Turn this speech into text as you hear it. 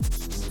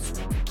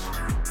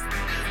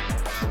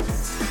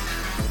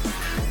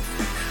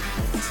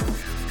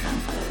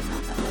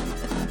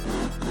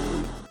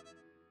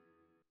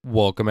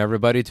Welcome,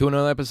 everybody, to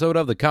another episode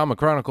of the Comic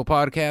Chronicle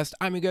Podcast.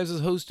 I'm your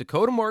guys' host,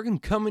 Dakota Morgan,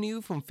 coming to you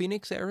from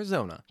Phoenix,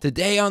 Arizona.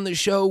 Today on the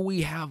show,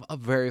 we have a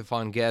very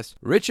fun guest.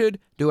 Richard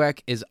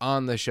Douek is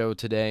on the show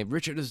today.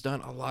 Richard has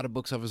done a lot of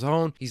books of his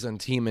own. He's done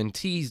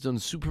TMNT, he's done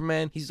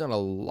Superman, he's done a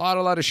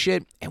lot of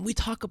shit, and we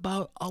talk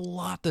about a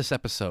lot this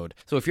episode.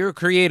 So if you're a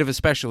creative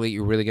especially,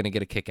 you're really going to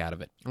get a kick out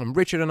of it.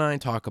 Richard and I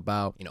talk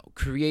about,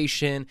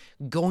 creation,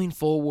 going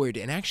forward,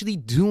 and actually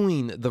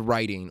doing the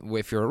writing.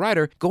 If you're a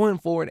writer, going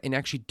forward and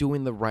actually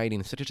doing the writing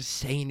instead of just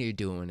saying you're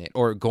doing it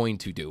or going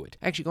to do it.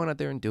 Actually going out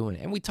there and doing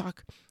it. And we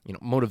talk,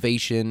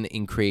 motivation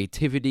and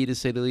creativity, to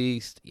say the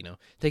least,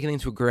 taking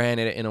things for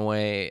granted in a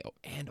way,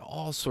 and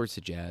all sorts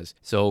of jazz.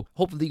 So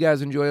hopefully you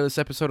guys enjoy this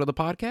episode of the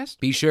podcast.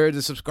 Be sure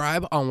to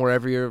subscribe on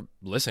wherever you're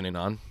listening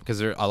on, because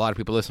there are a lot of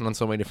people listening on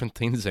so many different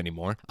things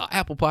anymore.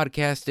 Apple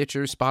Podcast,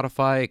 Stitcher,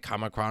 Spotify,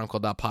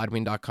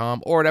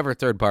 comicchronicle.podbean.com, or whatever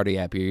third-party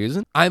app you're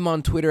using. I'm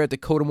on Twitter at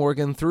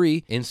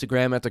DakotaMorgan3,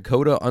 Instagram at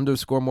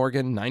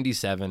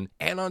Dakota_Morgan97,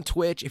 and on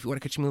Twitch, if you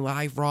want to catch me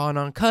live, raw, and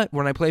uncut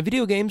when I play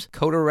video games,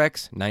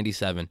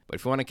 KotaRex97. But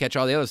if you want to catch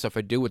all the other stuff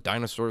I do with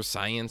dinosaurs,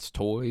 science,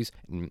 toys,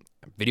 and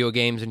video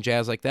games and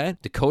jazz like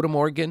that, Dakota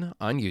Morgan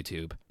on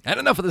YouTube. And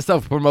enough of the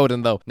stuff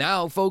promoting, though.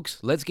 Now, folks,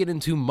 let's get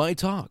into my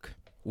talk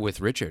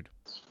with Richard.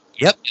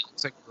 Yep,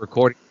 looks like we're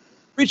recording.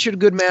 Richard,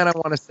 good man, I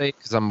want to say,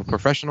 because I'm a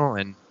professional,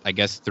 and I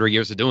guess 3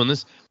 years of doing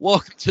this.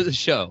 Welcome to the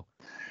show.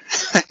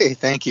 Hey,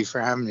 thank you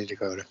for having me,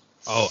 Dakota.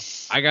 Oh,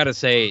 I gotta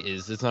say,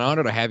 it's an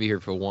honor to have you here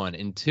for one,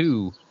 and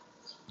two,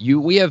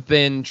 we have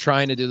been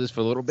trying to do this for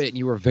a little bit, and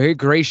you were very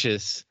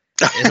gracious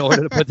in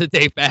order to put the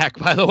date back,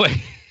 by the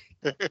way.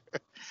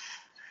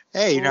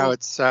 Hey,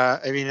 it's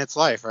it's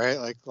life, right?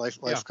 Like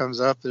life comes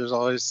up. There's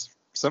always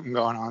something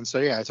going on. So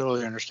yeah, I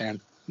totally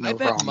understand. I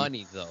bet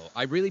money, though.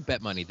 I really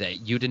bet money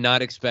that you did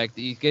not expect.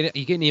 You get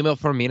an email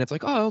from me, and it's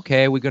like, oh,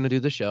 okay, we're gonna do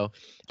the show,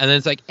 and then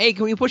it's like, hey,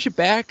 can we push it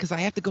back? Because I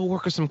have to go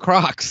work with some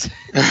Crocs.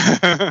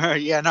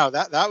 Yeah, no,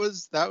 that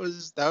was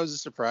a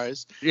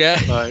surprise.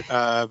 Yeah,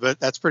 but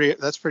that's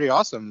pretty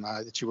awesome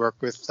that you work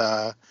with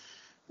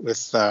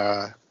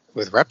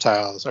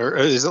reptiles, or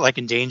is it like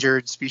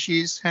endangered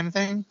species kind of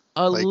thing?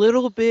 A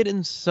little bit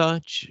and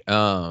such.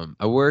 I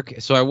work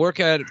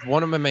at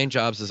one of my main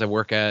jobs is I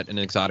work at an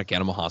exotic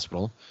animal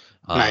hospital.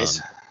 Nice.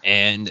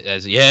 And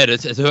as a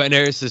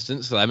veterinary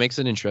assistant, so that makes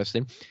it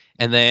interesting.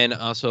 And then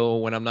also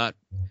when I'm not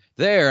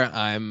there,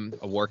 I'm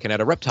working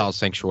at a reptile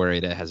sanctuary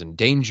that has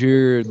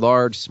endangered,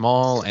 large,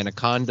 small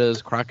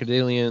anacondas,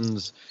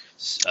 crocodilians,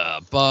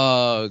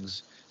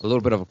 bugs, a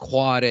little bit of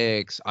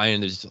aquatics.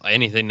 There's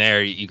anything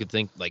there you could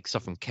think, like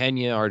stuff from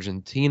Kenya,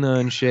 Argentina,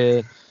 and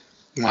shit.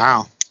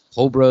 Wow.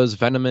 Cobras,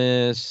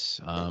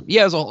 venomous,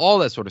 it's all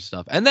that sort of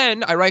stuff. And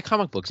then I write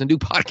comic books and do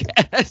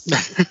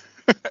podcasts.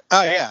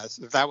 Oh yeah,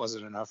 if that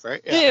wasn't enough,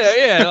 right?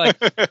 Yeah. Like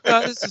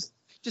this is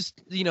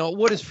just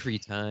what is free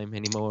time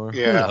anymore?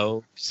 Yeah.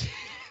 Who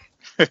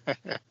knows?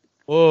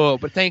 Whoa!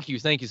 But thank you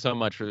so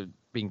much for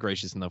being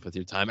gracious enough with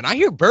your time. And I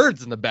hear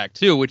birds in the back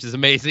too, which is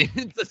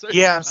amazing.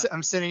 Yeah,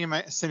 I'm sitting in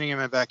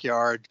my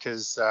backyard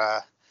because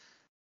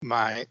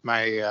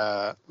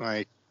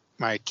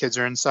my kids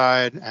are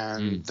inside,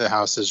 and the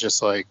house is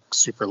just like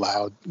super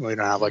loud. We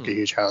don't have like a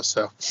huge house,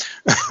 so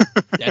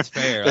that's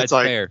fair. That's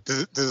fair.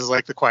 This is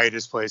like the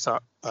quietest place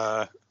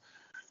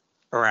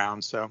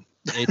around. So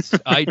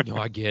I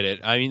get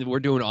it. I mean,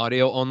 we're doing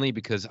audio only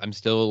because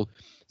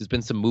there's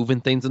been some moving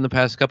things in the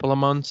past couple of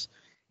months,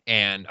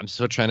 and I'm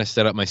still trying to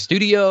set up my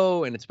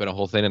studio, and it's been a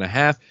whole thing and a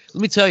half.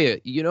 Let me tell you,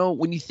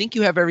 when you think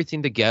you have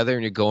everything together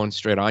and you're going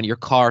straight on, your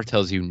car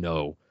tells you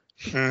no.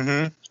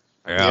 Mm-hmm.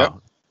 Yeah. Yep.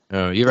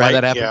 Oh, you ever had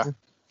that happen? Yeah.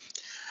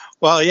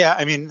 Well, yeah.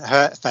 I mean,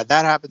 I've had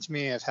that happen to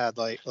me. I've had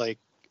like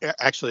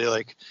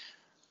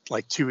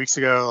 2 weeks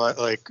ago,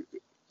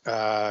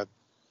 well,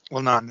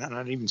 no,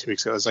 not even 2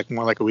 weeks ago. It was like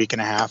more like a week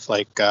and a half.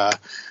 Like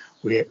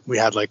we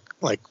had like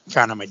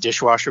found out my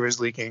dishwasher was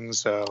leaking.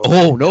 So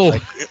oh no,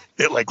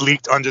 it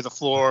leaked under the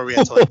floor. We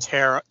had to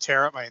tear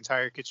up my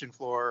entire kitchen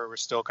floor. We're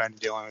still kind of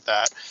dealing with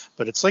that.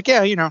 But it's like,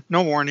 yeah,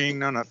 no warning,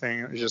 no nothing.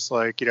 It was just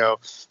like,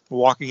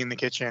 walking in the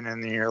kitchen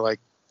and you're like,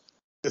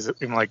 is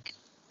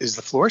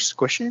the floor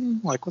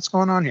squishing? Like, what's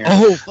going on here?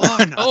 Oh,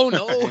 fuck. Oh,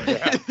 no.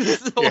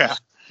 Yeah.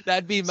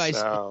 That'd be my...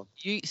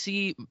 You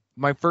see,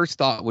 my first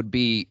thought would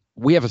be,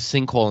 we have a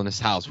sinkhole in this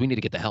house. We need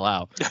to get the hell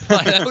out.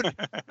 that would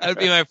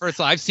be my first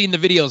thought. I've seen the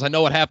videos. I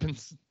know what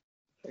happens.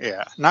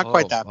 Yeah, not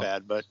quite that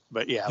bad, but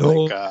yeah,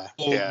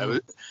 it was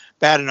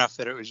bad enough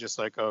that it was just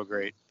like, oh,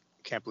 great.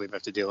 Can't believe I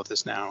have to deal with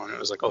this now. And it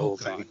was like a whole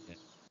thing.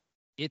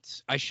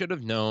 I should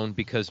have known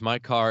because my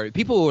car,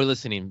 people who are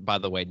listening, by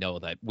the way, know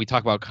that we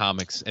talk about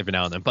comics every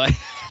now and then, but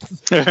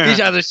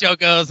each other show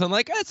goes, I'm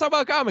like, let's talk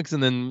about comics.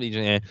 And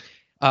then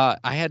I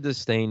had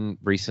this thing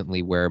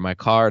recently where my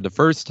car, the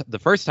first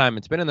time,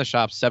 it's been in the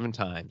shop 7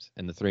 times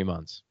in the 3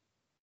 months.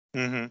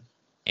 Mm-hmm.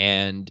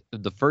 And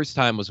the first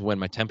time was when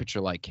my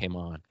temperature light came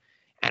on.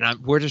 And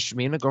we're just,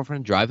 me and my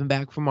girlfriend driving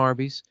back from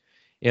Arby's.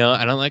 And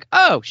I'm like,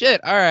 oh,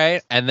 shit, all right.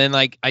 And then,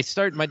 my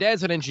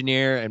dad's an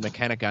engineer and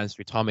mechanic guy, so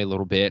he taught me a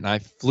little bit, and I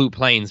flew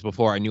planes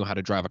before I knew how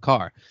to drive a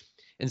car.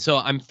 And so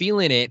I'm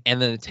feeling it,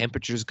 and then the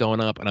temperature's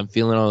going up, and I'm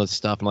feeling all this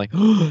stuff. I'm like,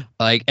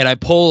 like, and I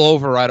pull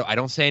over. I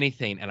don't say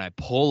anything, and I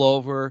pull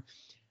over.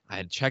 I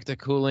had checked the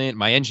coolant.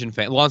 My engine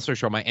fan. Long story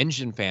short, my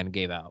engine fan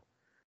gave out.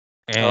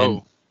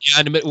 And Oh.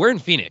 yeah, we're in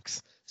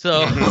Phoenix,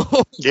 so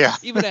Yeah.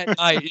 even at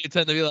night, you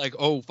tend to be like,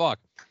 oh fuck.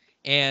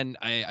 And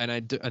I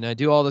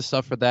do all this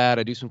stuff for that.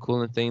 I do some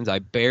coolant things. I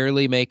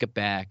barely make it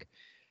back,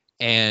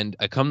 and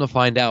I come to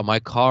find out my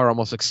car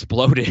almost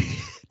exploded.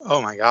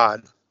 Oh my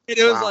God. And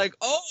it was Wow. like,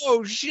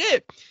 oh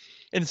shit.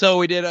 And so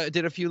we did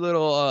a few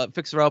little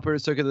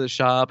fixer-uppers, took it to the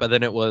shop, and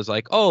then it was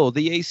like, oh,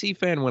 the AC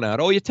fan went out.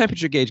 Oh, your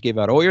temperature gauge gave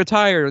out. Oh, your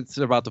tire is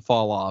about to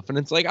fall off. And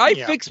it's like, I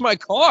fixed my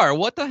car.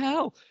 What the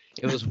hell?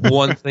 It was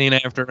one thing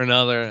after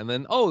another. And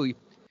then, oh,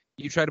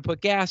 you try to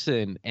put gas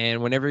in.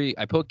 And whenever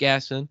I put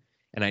gas in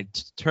and I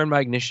turn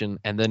my ignition,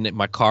 and then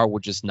my car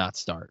would just not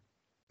start.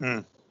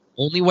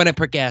 Only when I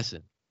put gas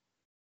in.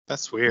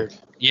 That's weird.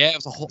 Yeah, it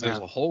was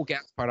a whole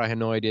gas part I had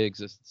no idea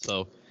existed.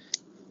 So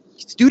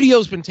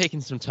studio's been taking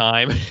some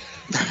time.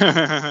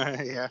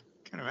 Yeah,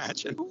 can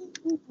imagine.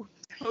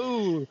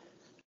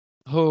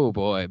 Oh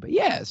boy. But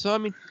yeah, so I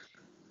mean,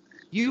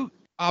 you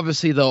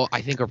obviously though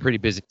I think are pretty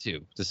busy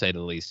too, to say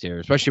the least here,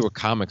 especially with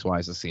comics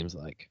wise, it seems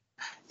like.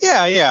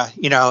 Yeah.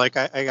 You know, like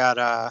I got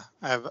I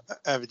have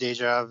a day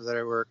job that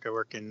I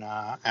work in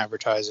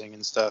advertising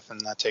and stuff,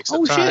 and that takes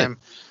up time. Shit.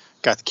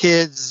 Got the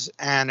kids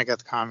and I got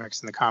the comics,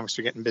 and the comics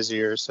are getting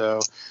busier,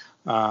 so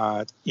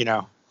you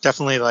know,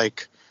 definitely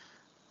like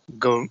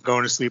going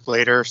to sleep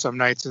later some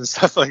nights and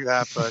stuff like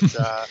that.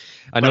 But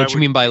I know what you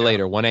mean by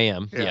later, 1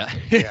 a.m.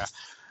 Yeah.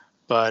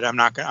 But I'm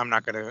not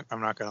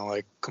gonna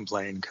like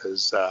complain,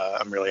 because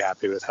I'm really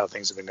happy with how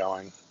things have been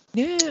going.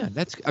 Yeah,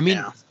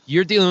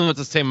 you're dealing with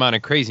the same amount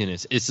of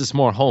craziness. It's just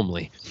more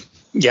homely.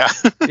 Yeah.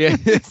 Yeah.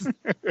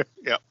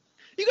 Yep.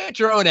 You got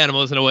your own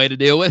animals in a way to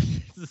deal with.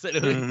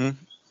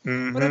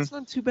 But that's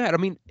not too bad. I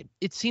mean,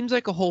 it seems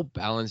like a whole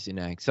balancing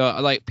act. So,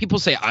 like, people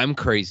say I'm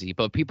crazy,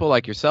 but people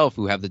like yourself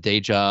who have the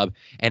day job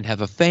and have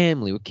a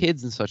family with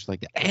kids and such like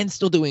that, and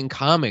still doing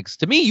comics,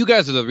 to me, you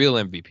guys are the real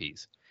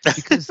MVPs.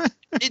 Because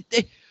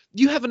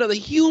you have another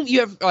human. You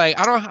have, like,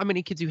 I don't know how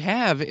many kids you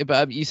have,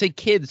 but you say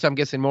kids, so I'm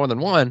guessing more than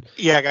one.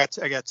 Yeah, I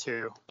got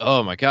two.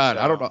 Oh my God,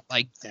 so, I don't know.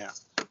 Like,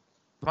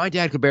 my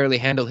dad could barely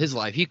handle his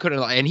life. He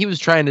couldn't, and he was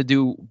trying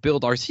to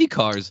build RC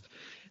cars.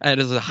 And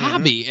as a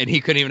hobby, and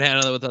he couldn't even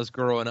handle it with us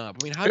growing up.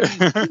 I mean, how do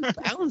you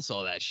balance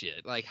all that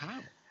shit? Like, how?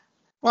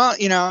 Well,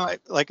 you know,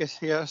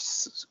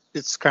 yes,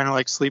 it's kind of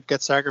like sleep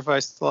gets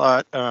sacrificed a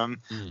lot.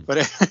 But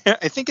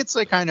I think it's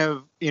like kind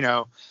of, you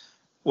know,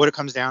 what it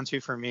comes down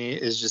to for me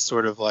is just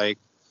sort of like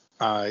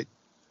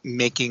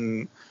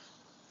making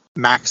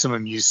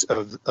maximum use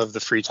of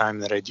the free time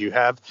that I do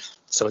have.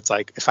 So it's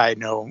like, if I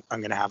know I'm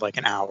going to have like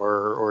an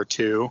hour or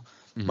two,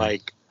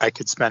 like I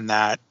could spend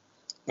that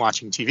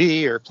watching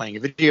TV or playing a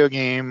video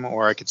game,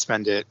 or I could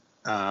spend it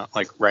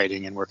like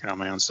writing and working on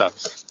my own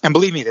stuff. And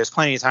believe me, there's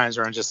plenty of times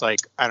where I'm just like,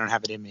 I don't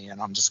have it in me, and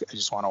I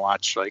just want to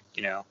watch, like,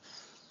 you know,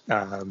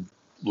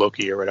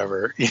 Loki or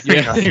whatever. You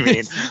know what I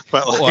mean?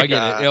 But like, I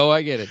get it.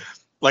 I get it.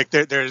 Like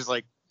there's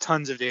like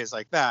tons of days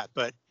like that,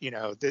 but you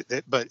know,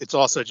 but it's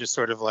also just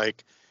sort of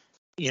like,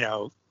 you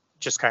know,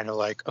 just kind of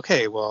like,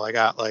 okay, well, I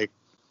got like,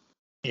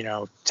 you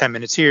know, 10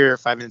 minutes here,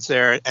 5 minutes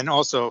there, and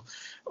also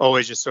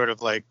always just sort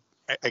of like,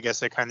 I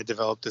guess I kind of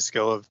developed the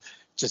skill of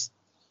just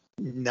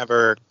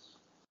never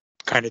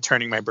kind of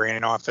turning my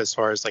brain off as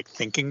far as like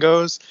thinking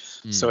goes.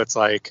 So it's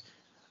like,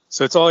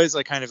 so it's always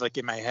like kind of like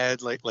in my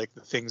head, like the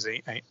things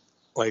I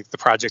like the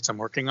projects I'm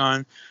working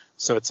on.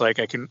 So it's like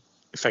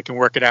if I can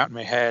work it out in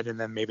my head and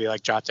then maybe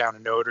like jot down a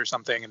note or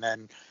something, and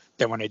then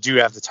when I do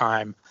have the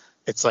time,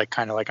 it's like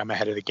kind of like I'm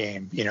ahead of the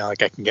game, you know,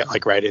 like I can get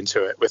like right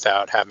into it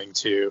without having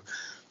to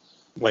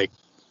like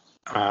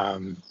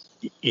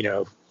you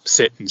know,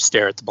 sit and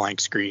stare at the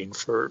blank screen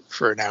for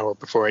an hour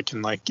before I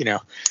can, like, you know,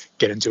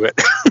 get into it.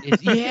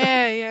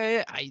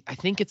 Yeah. I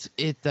think it's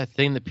that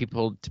thing that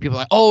people are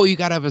like, oh, you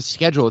gotta have a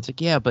schedule. It's like,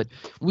 yeah, but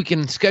we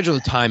can schedule the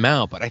time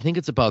out. But I think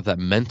it's about that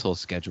mental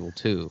schedule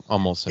too,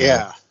 almost.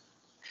 Yeah.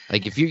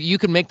 Like if you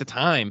can make the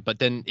time, but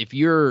then if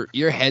your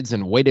head's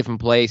in a way different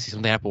place,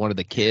 something happened to one of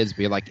the kids,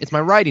 be like, it's my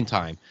writing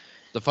time.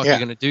 The fuck are you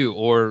gonna do?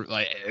 Or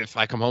like if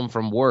I come home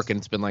from work and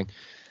it's been like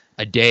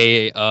a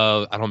day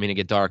of, I don't mean to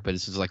get dark, but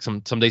it's just like some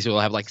days we'll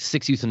have like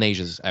 6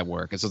 euthanasias at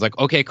work. It's just like,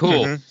 okay,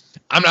 cool.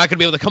 I'm not gonna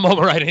be able to come home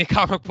and write any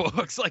comic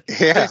books. Like,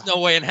 there's no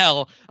way in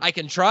hell. I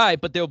can try,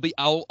 but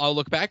I'll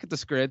look back at the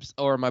scripts,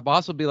 or my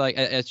boss will be like,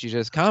 at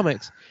SGS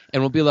Comics,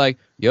 and we'll be like,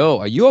 yo,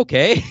 are you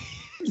okay?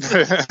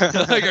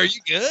 Like, are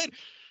you good?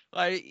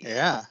 Like,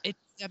 it's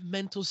that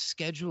mental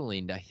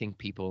scheduling that I think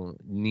people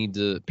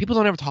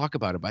don't ever talk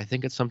about it, but I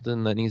think it's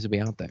something that needs to be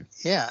out there.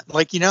 Yeah.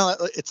 Like, you know,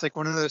 it's like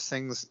one of those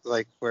things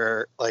like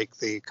where like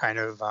the kind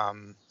of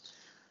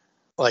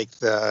like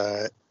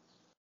the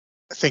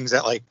things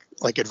that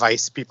like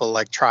advice people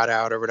like trot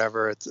out or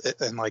whatever.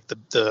 And like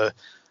the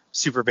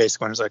super basic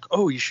one is like,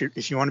 oh,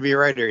 if you want to be a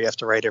writer, you have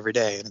to write every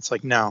day. And it's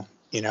like, no,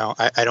 you know,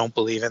 I don't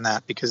believe in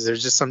that, because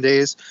there's just some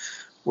days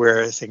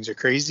where things are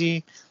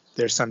crazy.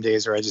 There's some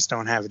days where I just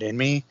don't have it in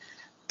me.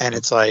 And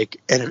it's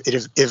like, and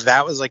if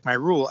that was like my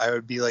rule, I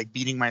would be like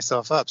beating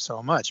myself up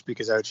so much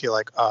because I would feel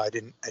like, oh, I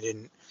didn't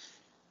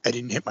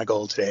hit my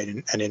goal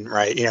today. I didn't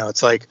write.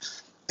 It's like,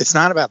 it's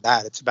not about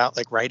that. It's about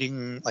like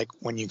writing like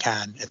when you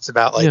can. It's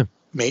about like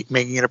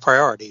making it a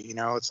priority.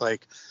 It's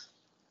like,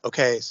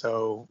 okay,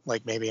 so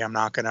like maybe I'm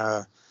not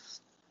gonna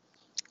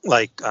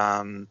like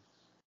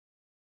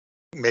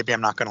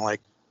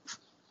like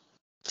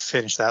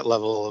finish that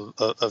level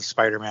of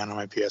Spider-Man on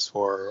my PS4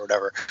 or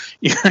whatever.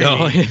 You know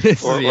what I mean?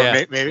 Or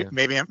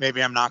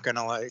maybe I'm not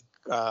gonna like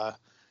go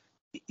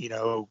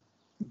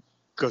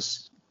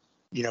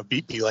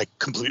be like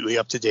completely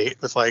up to date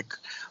with like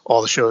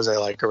all the shows I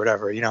like or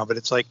whatever. But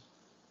it's like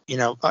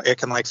it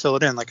can like fill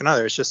it in like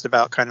another. It's just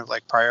about kind of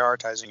like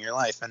prioritizing your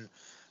life. And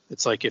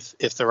it's like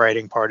if the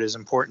writing part is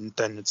important,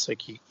 then it's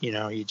like you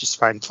just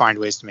find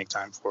ways to make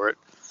time for it.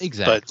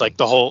 Exactly. But like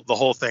the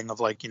whole thing of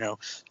like you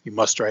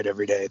must write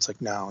every day. It's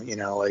like no,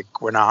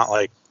 like we're not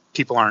like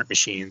people aren't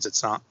machines.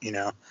 It's not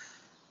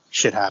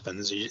shit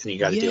happens and you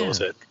got to deal with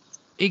it.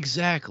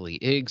 Exactly.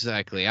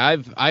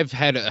 I've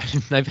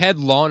had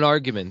long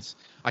arguments.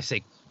 I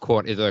say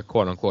quote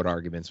unquote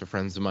arguments with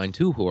friends of mine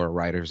too who are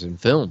writers in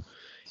film.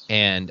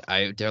 And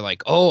they're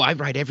like, oh, I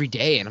write every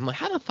day. And I'm like,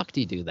 how the fuck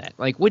do you do that?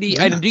 Like, what do you,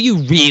 do you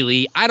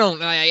really? I don't,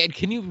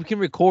 can you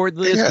record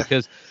this?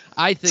 Because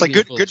I think it's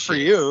like good for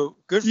you.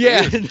 Good for you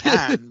if you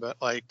can, but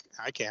like,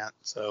 I can't,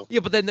 so.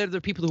 Yeah, but then there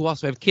are people who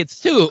also have kids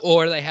too,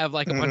 or they have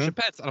like a bunch of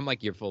pets. And I'm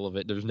like, you're full of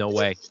it. There's no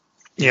way.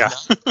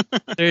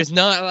 There's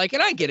not like,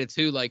 and I get it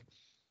too. Like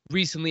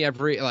recently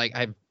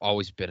I've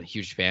always been a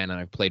huge fan and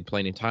I've played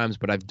plenty of times,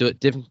 but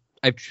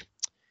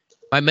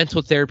my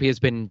mental therapy has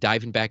been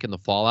diving back in the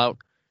Fallout.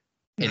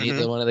 In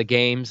either one of the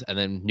games, and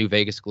then New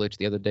Vegas glitch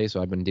the other day,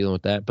 so I've been dealing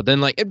with that. But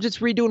then, like, I'm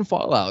just redoing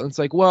Fallout. And it's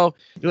like, well,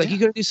 you're like, you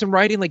gonna do some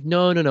writing? Like,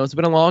 no. It's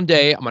been a long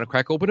day. I'm gonna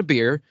crack open a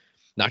beer.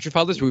 Not your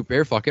father's root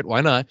beer. Fuck it. Why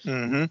not?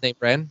 Name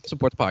brand.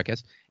 Support the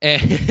podcast.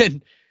 And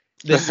then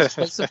play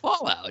some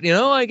Fallout.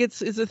 Like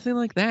it's a thing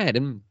like that.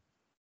 And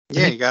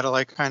you gotta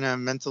like kind of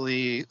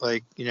mentally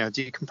like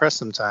decompress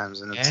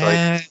sometimes, and it's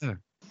like.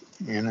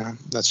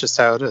 That's just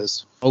how it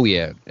is. Oh,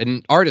 yeah.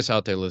 And artists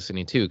out there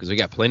listening, too, because we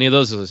got plenty of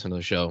those who listen to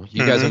the show.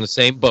 You guys are in the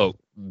same boat.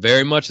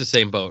 Very much the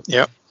same boat.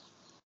 Yep.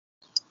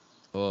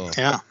 Oh.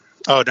 Yeah.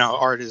 Oh, no.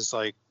 Art is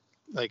like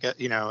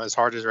as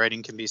hard as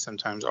writing can be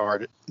sometimes,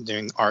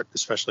 doing art,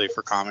 especially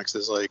for comics,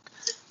 is like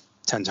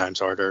 10 times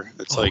harder.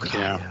 It's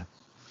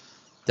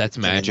That's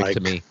magic to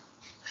me.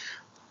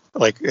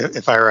 Like,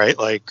 if I write,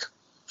 like,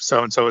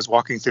 so-and-so is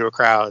walking through a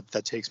crowd,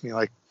 that takes me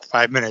like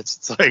 5 minutes.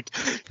 It's like,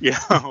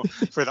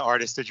 for the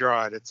artist to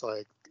draw it, it's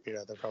like,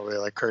 they're probably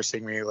like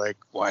cursing me, like,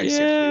 why is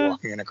he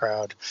walking in a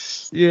crowd?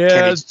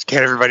 Yeah.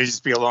 Can't everybody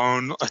just be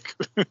alone? Like,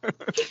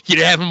 you'd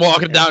have him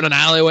walking down an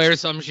alleyway or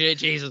some shit.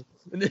 Jesus.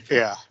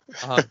 Yeah.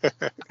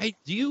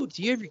 Do you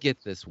ever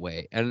get this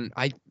way? And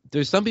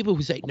there's some people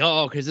who say,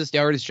 no, because it's the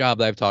artist job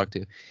that I've talked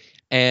to.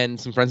 And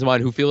some friends of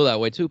mine who feel that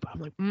way too. But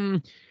I'm like,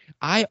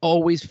 I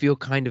always feel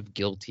kind of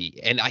guilty.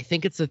 And I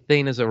think it's a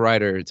thing as a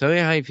writer. Tell me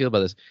how you feel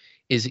about this.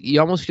 Is you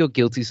almost feel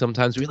guilty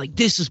sometimes. We're like,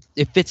 it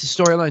fits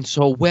the storyline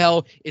so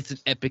well. It's an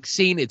epic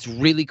scene. It's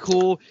really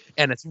cool.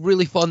 And it's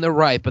really fun to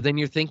write. But then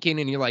you're thinking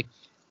and you're like,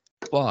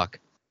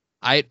 fuck.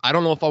 I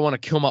don't know if I want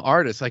to kill my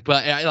artist. Like,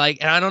 but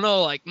and I don't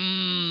know, like,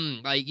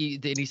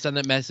 did he send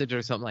that message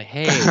or something like,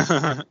 hey,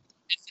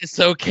 it's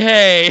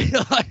okay.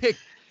 Like,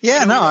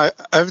 yeah, no,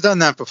 I've done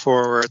that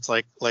before where it's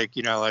like,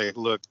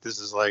 look, this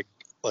is like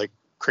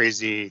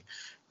crazy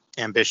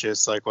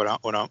ambitious, like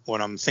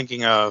what I'm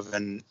thinking of,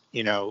 and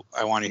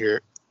I want to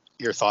hear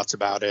your thoughts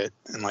about it,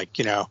 and like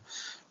 9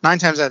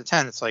 times out of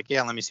 10 it's like,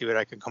 yeah, let me see what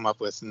I can come up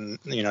with, and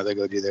they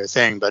go do their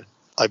thing. But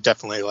I've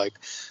definitely like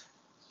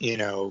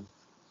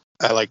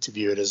I like to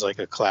view it as like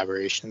a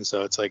collaboration.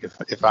 So it's like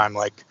if I'm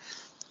like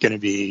gonna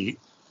be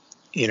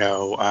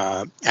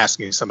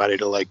asking somebody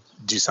to like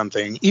do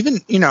something, even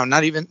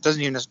not even,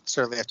 doesn't even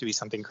necessarily have to be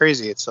something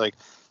crazy. It's like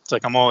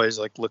I'm always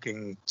like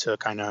looking to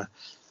kind of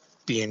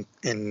be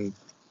in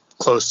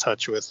close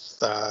touch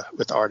with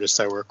artists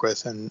I work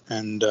with,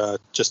 and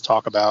just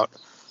talk about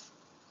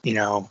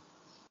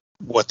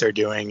what they're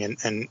doing,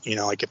 and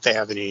like if they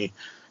have any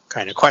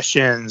kind of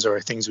questions or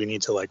things we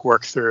need to like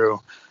work through,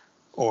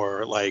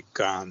 or like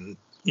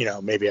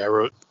maybe I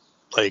wrote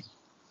like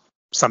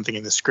something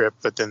in the script,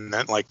 but then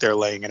like they're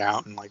laying it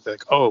out and like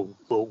oh,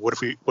 well, what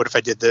if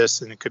I did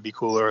this and it could be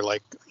cooler.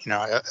 Like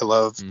I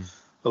love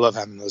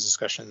having those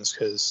discussions,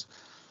 because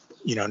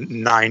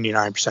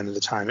 99% of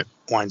the time it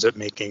winds up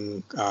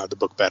making the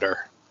book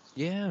better.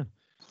 Yeah.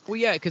 Well,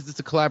 yeah, because it's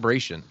a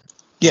collaboration.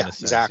 Yeah,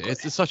 exactly.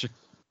 It's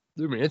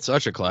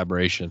such a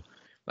collaboration.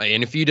 Like,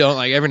 and if you don't,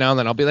 like, every now and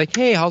then I'll be like,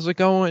 hey, how's it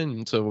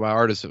going? So my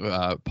artist,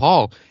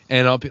 Paul,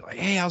 and I'll be like,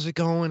 hey, how's it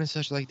going? And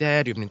such like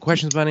that. Do you have any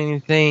questions about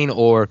anything?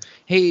 Or,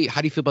 hey,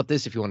 how do you feel about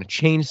this? If you want to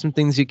change some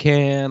things, you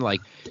can. Like,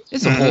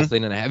 it's a whole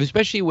thing that I have,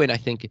 especially when I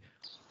think,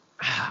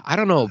 I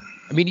don't know.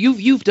 I mean,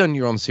 you've done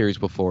your own series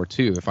before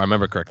too, if I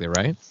remember correctly,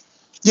 right?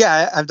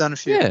 Yeah, I've done a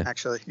few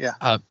actually.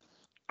 Yeah.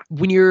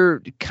 when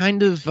you're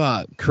kind of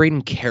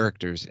creating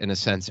characters in a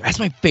sense, that's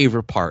my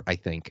favorite part, I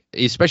think,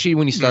 especially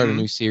when you start a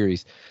new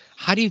series.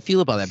 How do you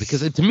feel about that?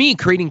 Because to me,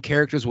 creating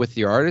characters with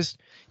your artist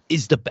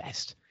is the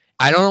best.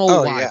 I don't know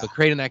Oh why, yeah. but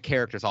creating that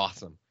character is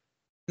awesome.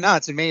 No,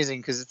 it's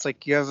amazing because it's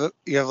like you have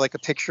like a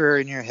picture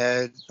in your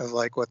head of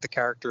like what the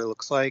character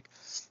looks like,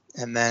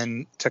 and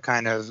then to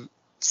kind of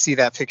see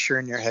that picture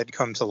in your head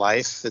come to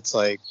life, it's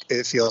like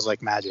it feels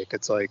like magic.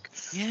 It's like,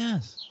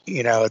 Yes.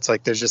 it's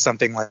like there's just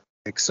something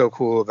like so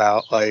cool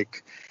about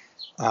like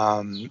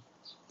even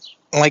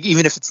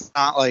if it's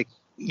not like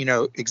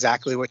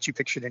exactly what you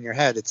pictured in your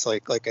head, it's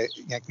like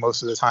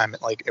most of the time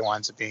it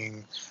winds up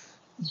being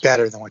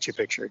better than what you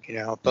pictured,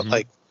 but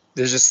like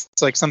there's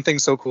just like something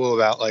so cool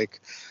about like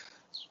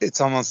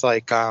it's almost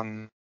like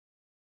a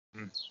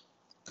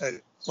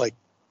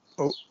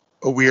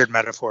weird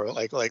metaphor,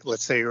 like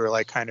let's say you were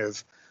like kind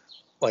of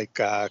like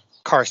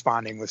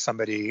corresponding with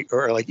somebody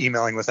or like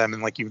emailing with them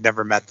and like you've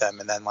never met them,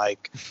 and then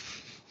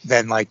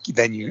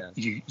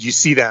you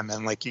see them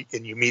and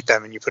and you meet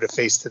them and you put a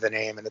face to the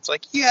name and it's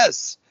like,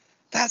 yes,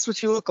 that's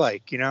what you look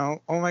like,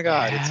 oh my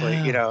god. It's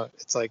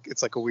like,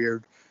 it's like a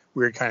weird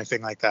kind of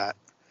thing like that.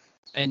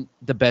 And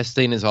the best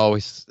thing is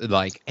always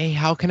like, hey,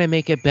 how can I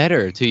make it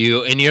better to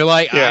you? And you're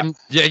like,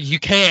 you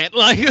can't.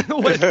 Like,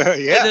 what?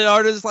 Yeah. And the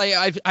artist,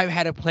 like, I've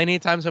had it plenty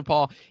of times with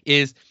Paul,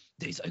 is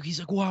he's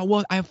like, wow,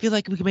 well, I feel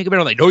like we can make it better.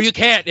 I'm like, no, you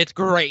can't. It's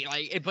great.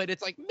 Like, but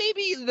it's like,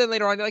 maybe. Then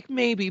later on, you're like,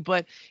 maybe,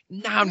 but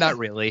no, not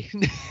really.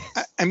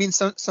 I mean,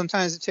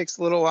 sometimes it takes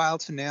a little while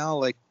to nail.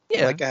 Like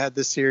I had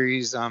this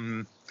series,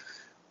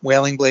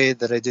 Wailing Blade,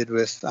 that I did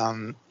with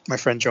my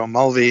friend Joe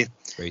Mulvey.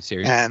 Great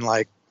series. And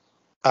like,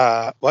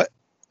 what?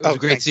 It was a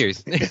great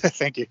series.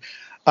 Thank you.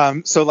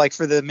 So like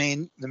for the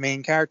main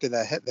character,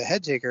 the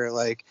head taker,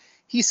 like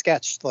he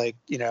sketched like,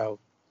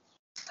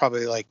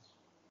 probably like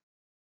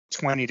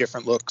 20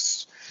 different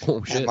looks.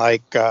 Oh shit. And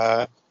like,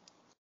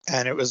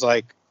 and it was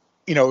like,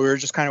 we were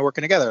just kind of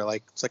working together.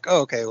 Like, it's like,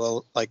 oh, okay,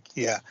 well, like,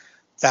 yeah,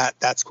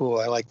 that's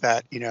cool. I like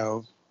that,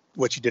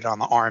 what you did on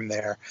the arm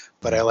there,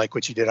 but I like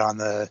what you did on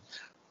the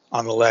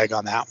leg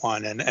on that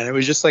one. And it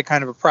was just like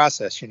kind of a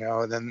process,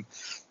 and then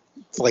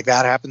like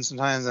that happens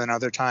sometimes, and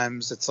other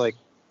times it's like,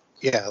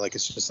 yeah, like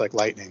it's just like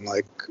lightning,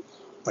 like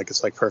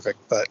it's like perfect.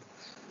 But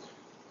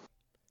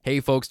hey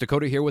folks,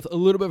 Dakota here with a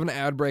little bit of an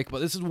ad break, but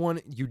this is one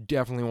you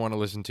definitely want to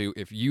listen to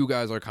if you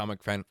guys are a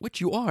comic fan,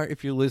 which you are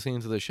if you're listening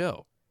to the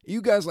show.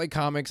 You guys like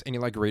comics and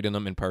you like reading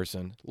them in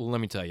person.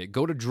 Let me tell you,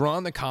 go to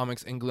Drawn the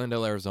Comics in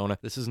Glendale, Arizona.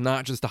 This is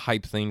not just a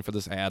hype thing for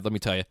this ad. Let me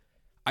tell you,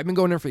 I've been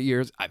going there for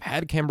years. I've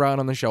had Cam Brown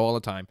on the show all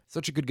the time.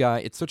 Such a good guy.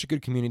 It's such a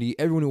good community.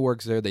 Everyone who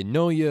works there, they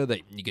know you.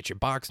 You get your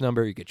box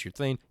number. You get your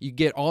thing. You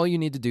get all you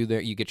need to do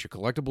there. You get your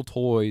collectible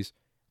toys,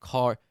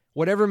 car,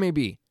 whatever it may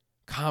be.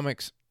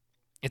 Comics,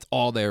 it's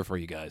all there for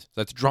you guys.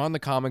 That's Drawn the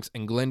Comics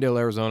in Glendale,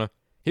 Arizona.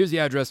 Here's the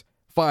address.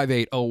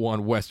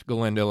 5801 West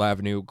Glendale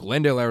Avenue,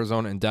 Glendale,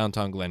 Arizona, in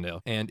downtown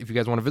Glendale. And if you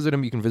guys want to visit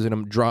them, you can visit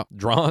them,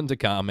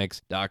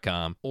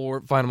 drawntocomics.com,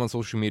 or find them on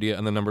social media,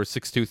 and the number is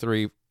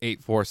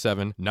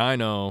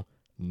 623-847-9090.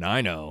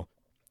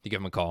 You give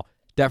them a call.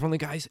 Definitely,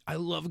 guys, I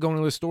love going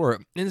to the store.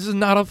 And this is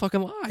not a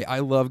fucking lie. I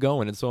love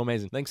going. It's so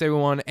amazing. Thanks,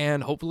 everyone.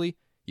 And hopefully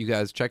you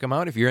guys check them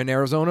out if you're in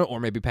Arizona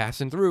or maybe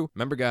passing through.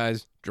 Remember,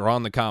 guys,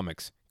 Drawn the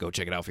Comics. Go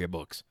check it out for your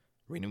books.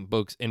 Reading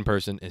books in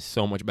person is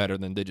so much better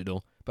than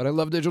digital. But I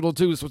love digital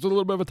too, so it's a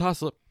little bit of a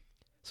toss-up.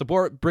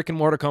 Support brick and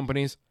mortar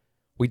companies.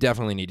 We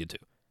definitely need you to.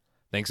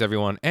 Thanks,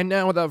 everyone. And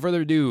now, without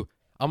further ado,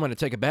 I'm going to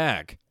take it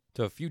back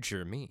to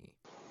future me.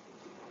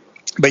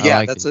 But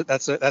yeah,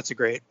 that's a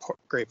great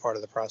part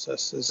of the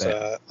process is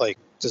like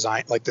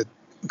design, like the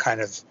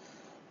kind of,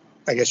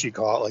 I guess you'd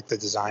call it like the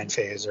design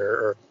phase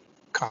or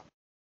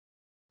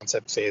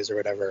concept phase or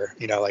whatever,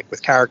 like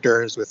with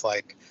characters, with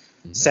like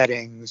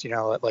settings,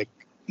 like,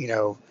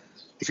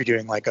 if you're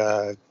doing like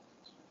a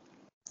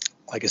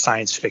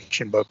science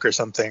fiction book or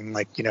something,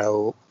 like,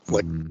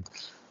 like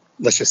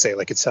let's just say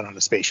like it's set on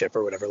a spaceship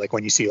or whatever, like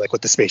when you see like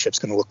what the spaceship's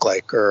going to look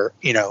like, or,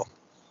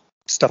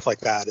 stuff like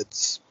that.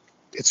 It's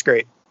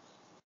great.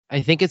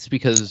 I think it's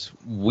because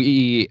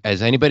we,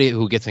 as anybody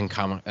who gets in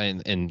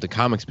the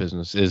comics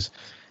business, is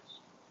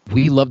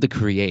we love to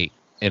create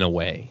in a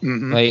way.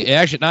 Like,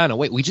 actually, not in a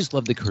way. We just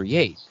love to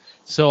create.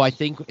 So I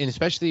think, and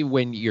especially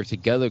when you're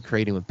together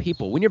creating with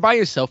people, when you're by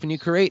yourself and you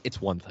create,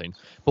 it's one thing.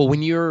 But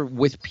when you're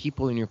with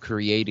people and you're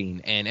creating,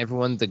 and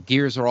everyone, the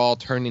gears are all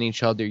turning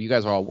each other, you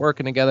guys are all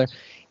working together,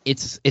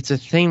 it's a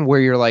thing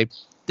where you're like,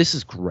 this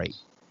is great.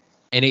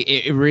 And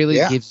it really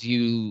gives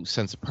you a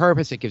sense of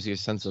purpose. It gives you a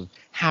sense of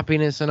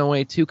happiness in a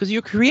way, too, because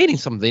you're creating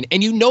something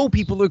and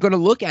people are going to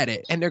look at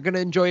it and they're going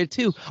to enjoy it,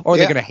 too. Or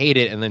they're going to hate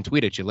it and then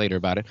tweet at you later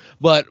about it.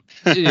 But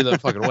either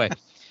fucking way.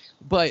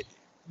 But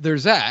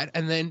there's that.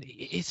 And then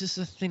it's just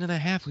a thing and a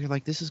half where you're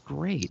like, this is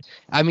great.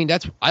 I mean,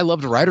 I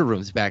loved writer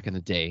rooms back in the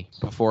day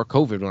before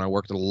COVID when I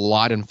worked a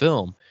lot in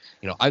film.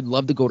 I'd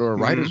love to go to a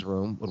writer's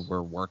room when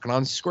we're working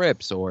on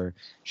scripts or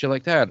shit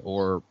like that,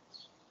 or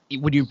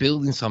when you're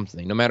building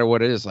something, no matter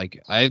what it is.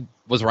 Like, I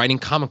was writing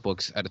comic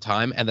books at a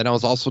time, and then I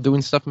was also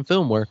doing stuff in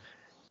film where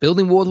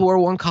building World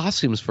War I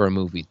costumes for a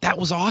movie. That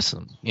was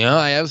awesome.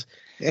 Yeah.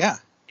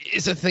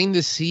 It's a thing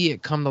to see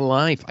it come to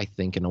life, I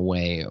think, in a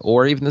way,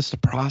 or even just the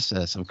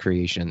process of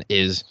creation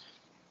is.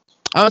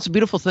 Oh, it's a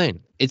beautiful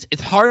thing.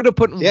 It's hard to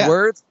put in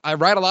words. I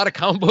write a lot of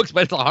comic books,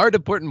 but it's hard to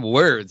put in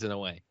words in a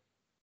way.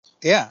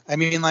 Yeah, I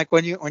mean, like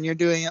when you're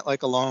doing it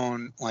like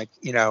alone, like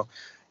you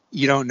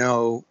don't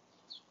know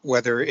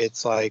whether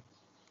it's like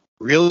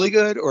really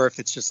good or if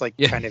it's just like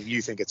kind of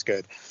you think it's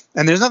good.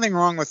 And there's nothing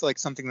wrong with like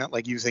something that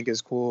like you think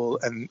is cool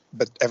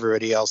but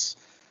everybody else,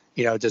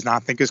 does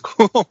not think is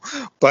cool.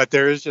 But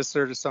there is just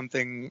sort of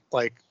something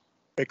like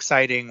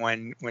exciting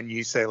when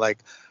you say like,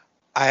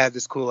 I had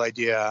this cool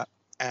idea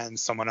and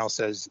someone else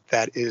says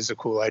that is a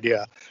cool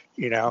idea.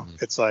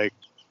 It's like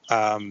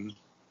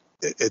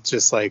it's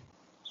just like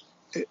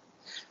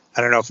I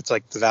don't know if it's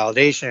like the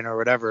validation or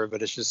whatever,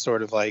 but it's just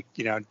sort of like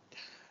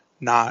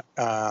not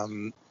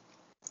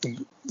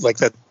like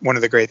that. One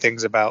of the great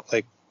things about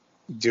like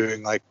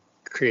doing like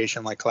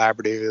creation like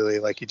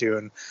collaboratively like you do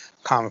in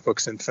comic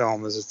books and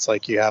film is it's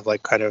like you have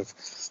like kind of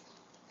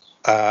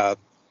a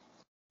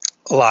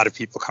lot of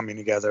people coming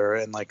together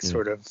and like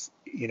sort of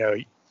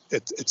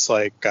it's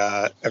like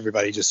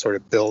everybody just sort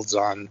of builds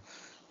on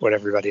what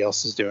everybody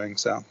else is doing,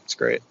 so it's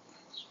great.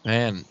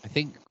 Man, I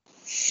think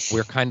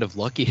we're kind of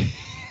lucky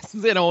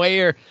in a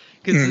way,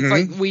 because it's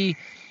like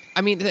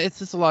it's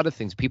just a lot of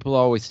things. People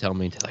always tell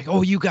me to like,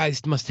 oh, you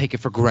guys must take it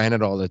for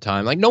granted all the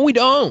time. Like, no, we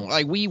don't.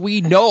 Like,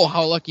 we know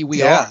how lucky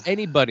we are.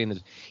 Anybody in this,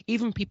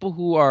 even people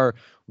who are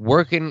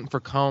working for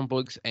comic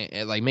books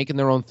and like making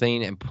their own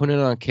thing and putting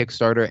it on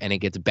Kickstarter and it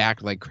gets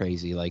backed like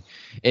crazy. Like,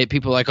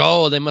 people are like,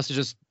 oh, they must have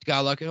just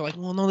got lucky. They're like,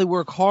 well, no, they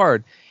work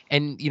hard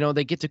and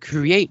they get to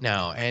create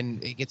now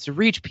and it gets to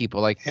reach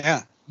people. Like,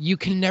 you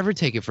can never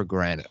take it for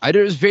granted.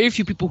 There's very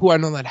few people who I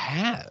know that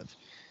have.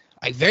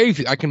 Like, very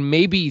few. I can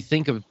maybe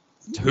think of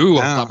two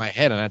off the top of my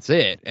head, and that's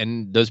it.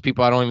 And those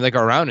people I don't even think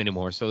are around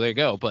anymore. So there you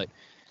go. But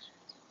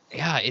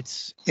no,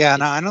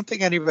 I don't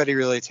think anybody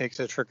really takes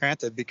it for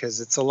granted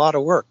because it's a lot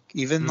of work.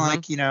 Even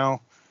like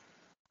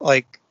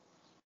like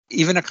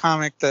even a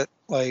comic that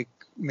like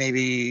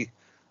maybe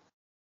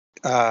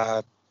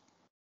like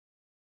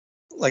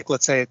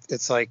let's say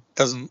it's like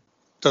doesn't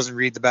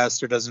read the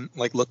best or doesn't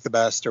like look the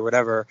best or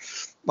whatever.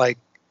 Like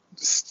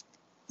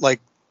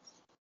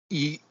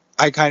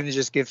I kind of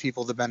just give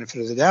people the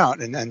benefit of the doubt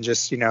and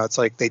just, it's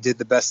like they did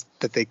the best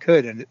that they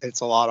could. And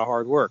it's a lot of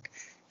hard work,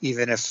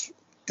 even if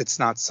it's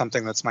not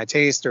something that's my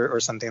taste or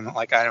something that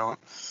like I don't,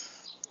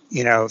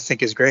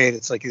 think is great.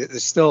 It's like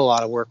there's still a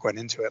lot of work went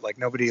into it. Like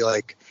nobody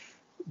like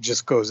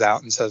just goes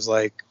out and says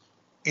like,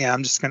 yeah,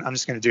 I'm just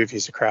gonna do a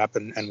piece of crap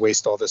and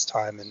waste all this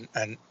time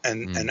and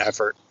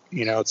effort.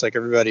 It's like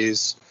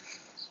everybody's,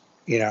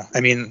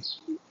 again,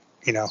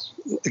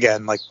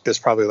 like there's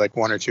probably like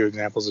one or two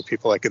examples of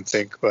people I can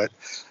think, but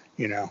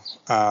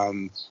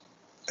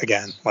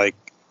again, like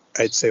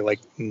I'd say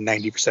like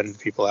 90% of the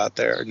people out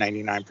there,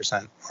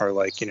 99% are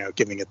like,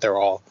 giving it their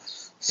all.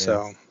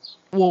 So,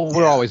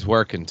 we're always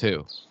working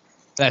too.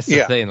 That's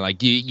the thing.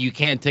 Like you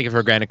can't take it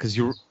for granted because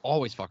you're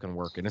always fucking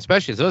working,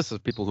 especially as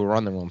people who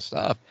run their own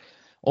stuff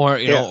or, or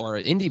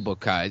indie book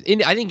guys.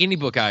 I think indie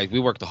book guys, we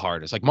work the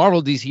hardest. Like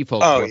Marvel DC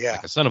folks work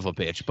like a son of a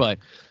bitch, but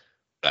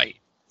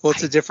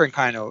it's a different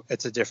kind of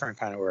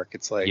work.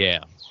 It's like,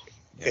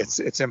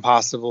 it's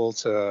impossible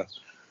to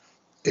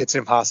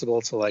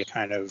like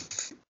kind of,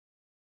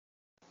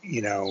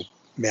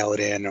 mail it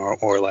in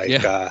or like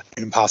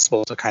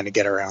impossible to kind of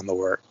get around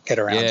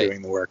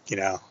doing the work,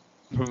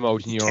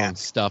 promoting your own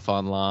stuff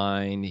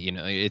online,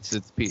 it's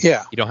you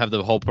don't have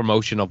the whole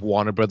promotion of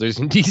Warner Brothers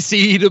and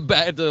DC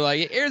to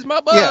like, here's my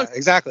book. Yeah,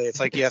 exactly. It's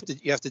like you have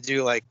to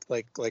do like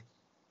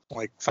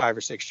 5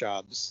 or 6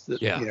 jobs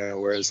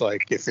whereas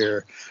like if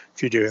you're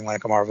doing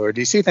like a Marvel or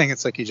DC thing,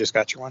 it's like you just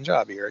got your one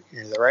job. You're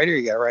the writer,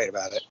 you got to write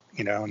about it,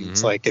 and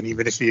it's like, and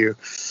even if you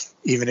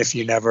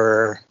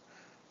never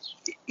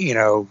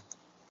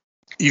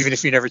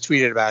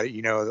tweeted about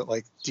it, that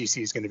like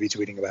DC is going to be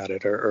tweeting about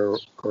it or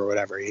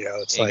whatever,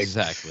 it's like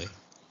exactly.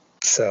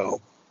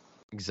 So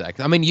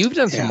exactly. I mean, you've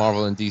done some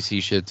Marvel and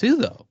DC shit too,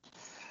 though.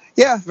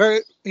 Yeah,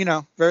 very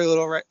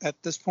little right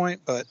at this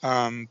point, but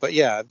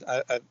yeah,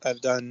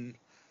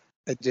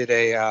 I did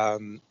a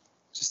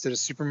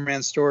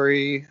Superman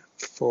story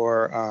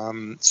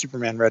for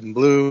Superman Red and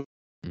Blue.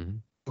 Mm-hmm.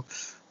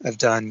 I've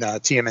done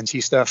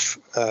TMNT stuff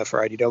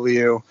for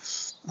IDW.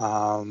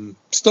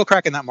 Still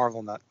cracking that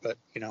Marvel nut, but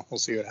we'll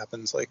see what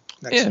happens like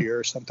next year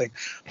or something.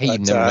 Hey, you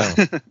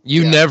never know.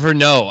 You never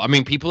know. I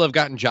mean, people have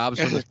gotten jobs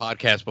from this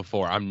podcast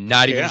before. I'm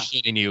not even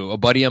shitting you. A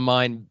buddy of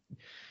mine,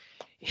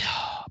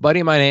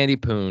 Andy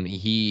Poon,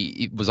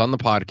 he was on the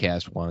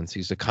podcast once.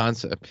 He's a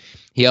concept.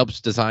 He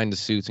helps design the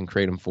suits and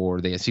create them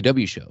for the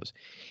CW shows.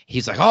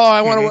 He's like, oh,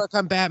 I want to work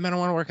on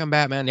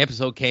Batman. The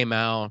episode came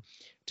out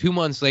 2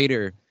 months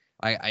later.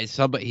 I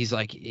saw, but he's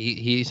like,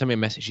 he sent me a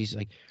message. He's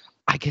like,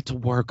 I get to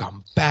work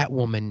on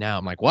Batwoman now.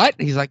 I'm like, what?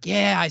 He's like,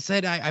 yeah, I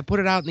said I put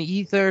it out in the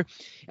ether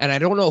and I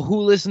don't know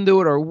who listened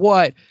to it or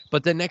what,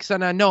 but the next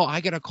thing I know,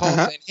 I get a call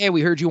saying, hey,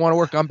 we heard you want to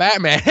work on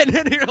Batman. And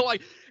then you're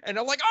like, And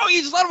I'm like, oh,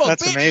 you son of a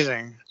That's bitch.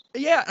 amazing.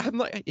 Yeah. I'm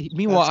like,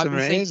 meanwhile, That's I'm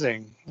just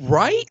saying, amazing.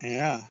 right?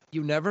 Yeah.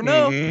 You never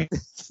know.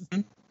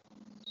 Mhm.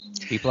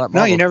 People at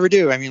No, you Marvel. never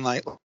do. I mean,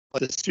 like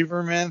the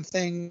Superman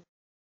thing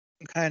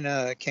kind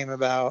of came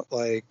about.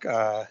 Like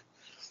I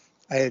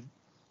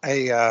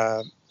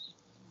the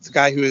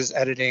guy who was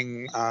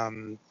editing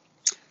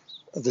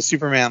the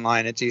Superman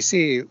line at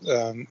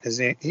DC, his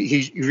name,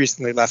 he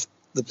recently left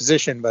the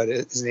position, but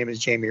his name is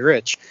Jamie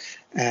Rich,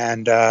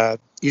 and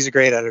he's a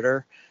great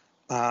editor.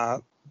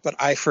 But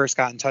I first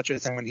got in touch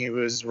with him when he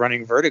was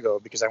running Vertigo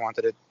because I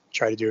wanted to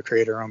try to do a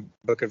creator-owned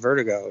book at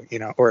Vertigo,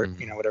 or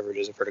whatever it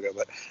is at Vertigo.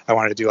 But I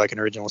wanted to do like an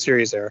original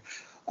series there,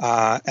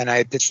 and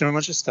I pitched him a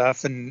bunch of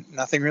stuff, and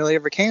nothing really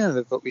ever came of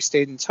it. But we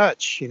stayed in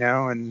touch,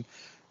 and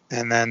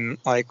then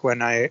like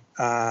when I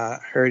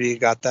heard he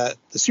got the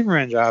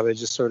Superman job, I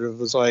just sort of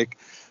was like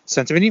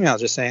sent him an email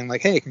just saying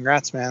like, hey,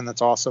 congrats, man,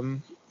 that's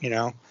awesome.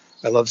 I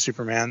love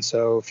Superman,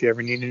 so if you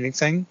ever need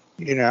anything,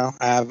 I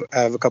have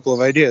a couple of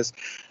ideas.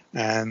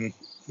 And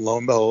lo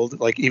and behold,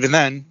 like even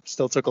then,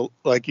 still took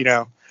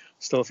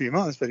still a few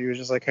months, but he was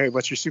just like, hey,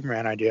 what's your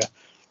Superman idea?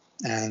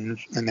 And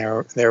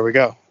there we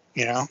go.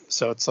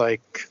 So it's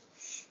like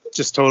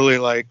just totally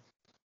like,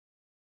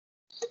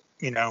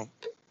 It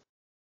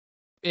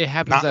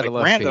happens not out like of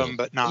left random, field.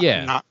 but not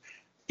Yeah.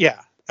 yeah.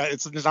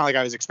 It's not like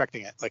I was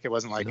expecting it. Like it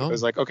wasn't like it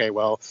was like, okay,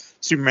 well,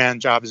 Superman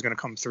job is going to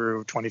come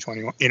through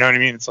 2021. You know what I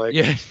mean? It's like,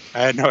 Yeah. I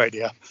had no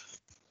idea.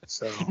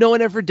 So No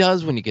one ever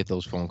does when you get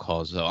those phone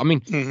calls, though. I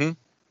mean, mhm.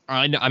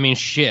 I mean,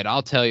 shit.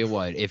 I'll tell you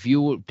what. If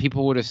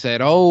people would have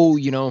said, "Oh,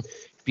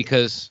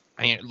 because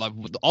I mean, like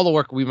all the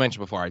work we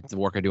mentioned before, the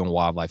work I do in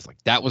wildlife,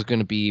 like that was going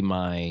to be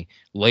my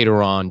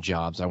later on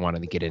jobs I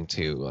wanted to get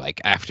into. Like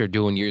after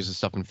doing years of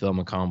stuff in film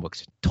and comic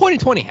books,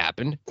 2020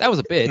 happened. That was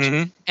a bitch.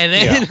 Mhm. And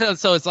then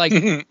so it's like,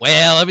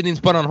 well, everything's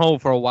put on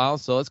hold for a while,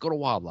 so let's go to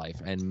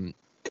wildlife. And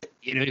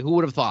who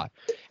would have thought?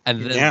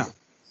 And then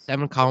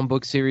 7 comic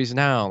book series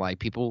now, like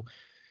people.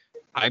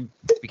 I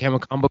became a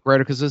comic book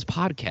writer because of this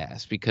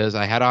podcast, because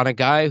I had on a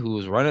guy who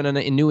was running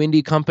a new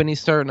indie company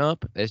starting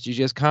up,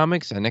 SGGS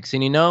Comics, and next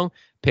thing you know,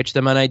 pitched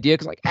them an idea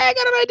because like, hey, I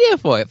got an idea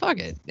for it, fuck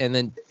it, and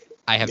then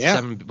I have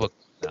 7 books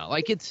now.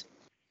 Like it's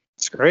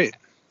great.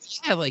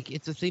 Yeah, like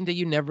it's a thing that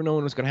you never know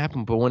when it's gonna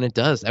happen, but when it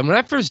does, and when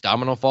that first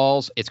domino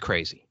falls, it's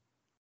crazy.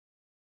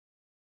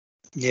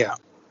 Yeah,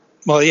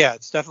 well, yeah,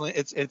 it's definitely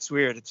it's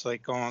weird. It's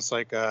like almost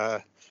like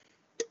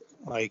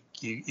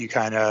you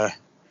kind of.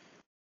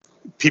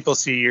 People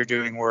see you're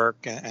doing work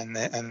and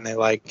they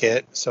like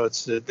it, so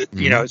it's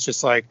it's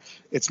just like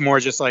it's more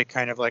just like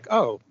kind of like,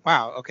 oh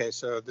wow, okay,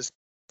 so this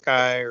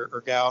guy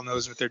or gal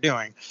knows what they're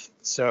doing,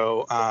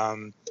 so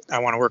I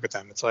want to work with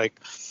them. It's like,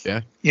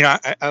 I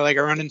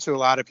run into a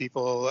lot of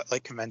people at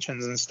like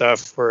conventions and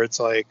stuff where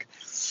it's like,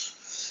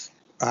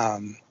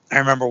 I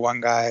remember one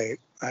guy,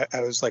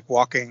 I was like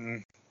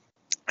walking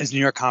as New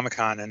York Comic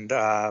Con, and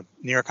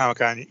New York Comic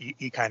Con,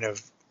 he kind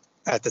of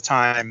at the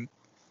time.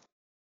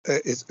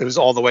 It was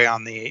all the way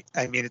on the.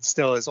 I mean, it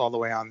still is all the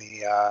way on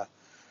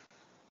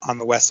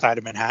the west side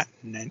of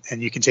Manhattan,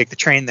 and you can take the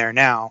train there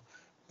now.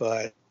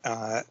 But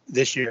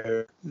this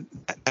year,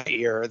 that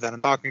year that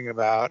I'm talking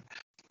about,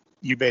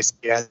 you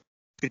basically had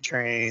the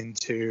train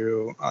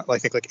to I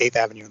think like 8th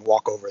Avenue and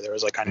walk over. There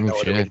was like kind of no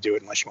other way to do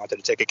it unless you wanted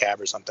to take a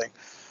cab or something.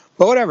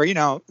 But whatever,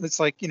 it's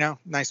like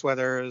nice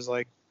weather. It was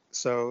like,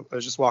 so I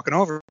was just walking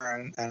over,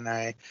 and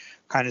I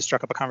kind of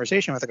struck up a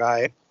conversation with a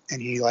guy,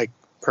 and he like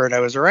heard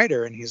I was a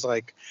writer, and he's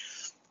like,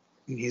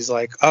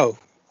 oh,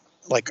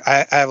 like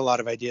I have a lot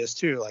of ideas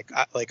too. Like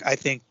I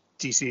think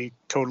DC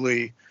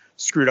totally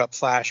screwed up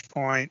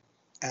Flashpoint,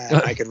 and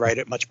I could write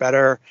it much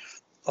better.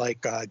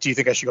 Like, do you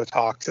think I should go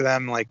talk to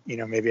them? Like,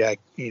 maybe I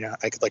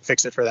could like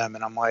fix it for them.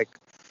 And I'm like,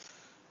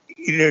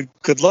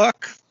 good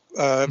luck.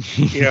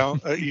 You're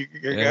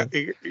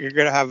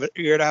gonna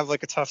have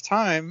like a tough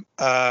time,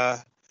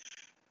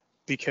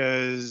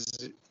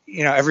 because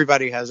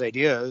everybody has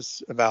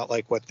ideas about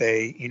like what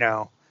they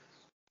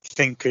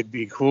think could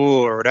be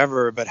cool or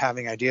whatever, but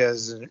having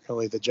ideas isn't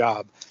really the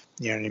job.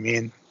 You know what I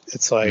mean?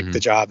 It's like the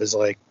job is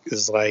like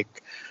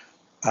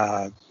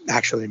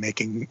actually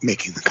making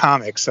the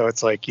comics. So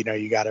it's like,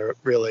 you got to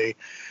really,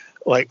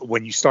 like,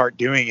 when you start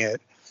doing it,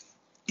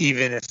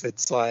 even if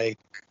it's like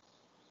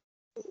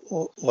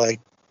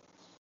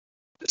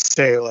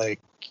say like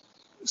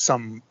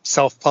some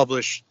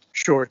self-published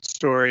short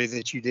story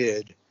that you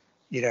did,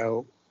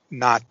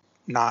 not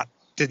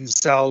didn't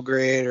sell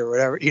great or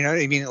whatever, you know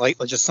what I mean? Like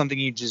just something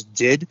you just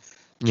did,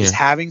 just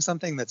having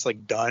something that's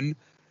like done,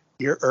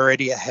 you're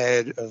already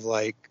ahead of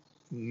like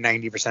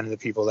 90% of the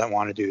people that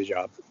want to do the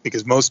job,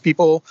 because most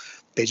people,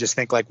 they just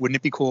think like, wouldn't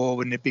it be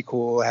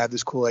cool? I have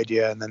this cool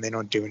idea, and then they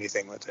don't do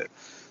anything with it.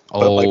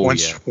 But like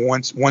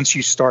once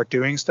you start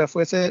doing stuff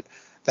with it,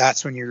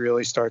 that's when you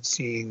really start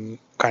seeing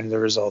kind of the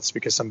results,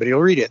 because somebody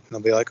will read it and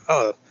they'll be like,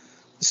 oh,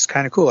 this is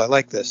kind of cool, I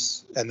like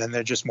this. And then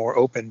they're just more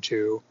open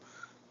to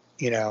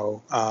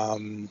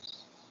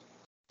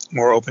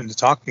more open to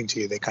talking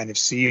to you. They kind of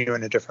see you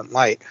in a different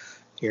light.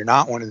 You're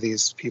not one of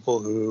these people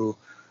who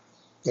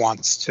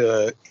wants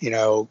to,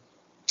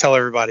 tell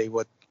everybody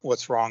what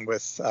what's wrong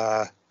with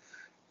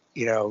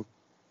you know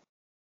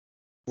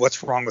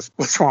what's wrong with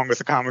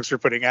the comics we're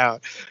putting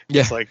out.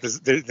 Yeah. It's like this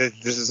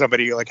is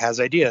somebody who like has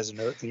ideas and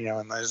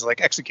and is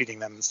like executing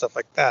them and stuff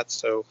like that.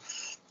 So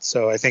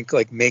I think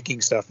like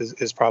making stuff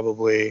is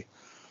probably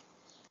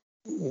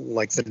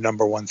like the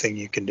number one thing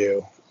you can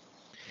do.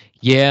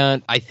 Yeah,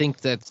 I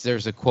think that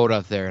there's a quote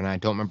out there, and I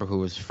don't remember who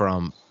it was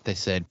from. They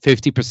said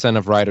 50%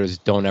 of writers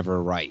don't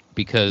ever write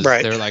because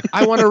they're like,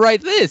 I want to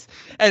write this,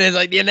 and it's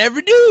like you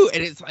never do,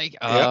 and it's like,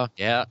 yeah,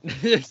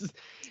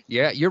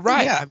 yeah, you're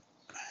right. Yeah.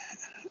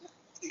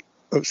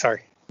 Oh,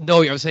 sorry.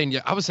 No, I was saying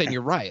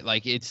you're right.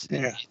 Like it's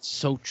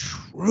so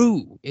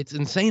true. It's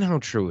insane how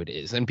true it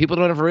is, and people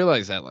don't ever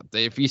realize that.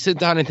 If you sit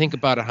down and think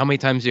about it, how many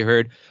times you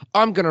heard,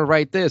 "I'm gonna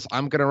write this.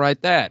 I'm gonna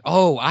write that."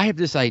 Oh, I have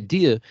this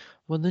idea.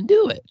 Well, then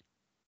do it.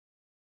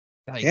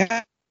 Like,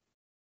 yeah.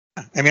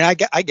 I mean, I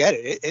get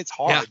it. It's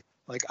hard. Yeah.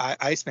 Like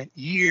I spent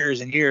years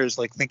and years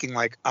like thinking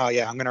like, oh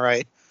yeah, I'm gonna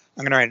write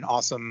an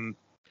awesome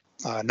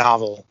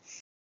novel,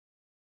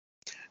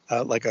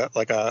 like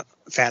a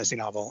fantasy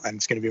novel, and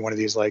it's gonna be one of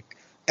these like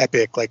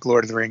epic like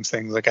Lord of the Rings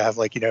things. Like I have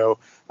like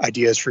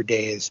ideas for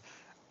days,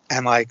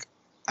 and like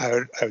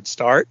I would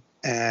start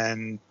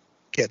and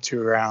get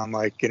to around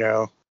like 3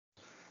 or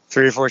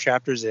 4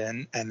 chapters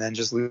in, and then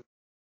just lose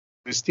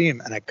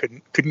steam, and I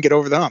couldn't get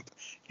over the hump.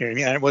 You know what I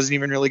mean? And it wasn't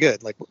even really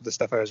good, like the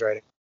stuff I was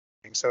writing.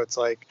 So it's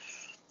like,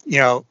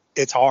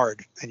 it's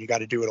hard, and you got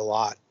to do it a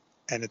lot.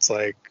 And it's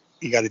like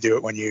you got to do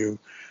it when you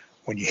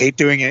hate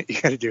doing it. You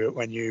got to do it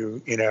when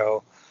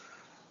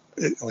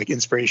like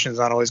inspiration is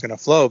not always going to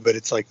flow, but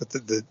it's like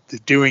the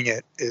doing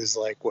it is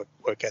like what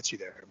gets you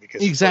there.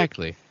 Because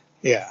exactly, like,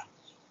 yeah.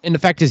 And the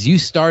fact is, you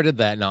started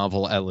that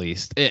novel at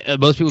least.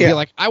 Most people feel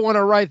like, I want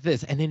to write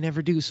this, and they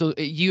never do. So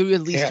you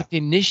at least took the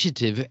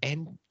initiative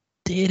and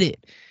did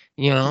it.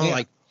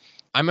 Like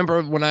I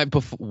remember when a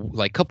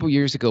couple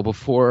years ago,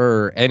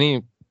 before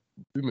writing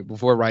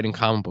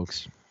comic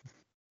books,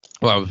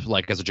 well, I was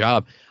like as a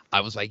job,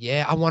 I was like,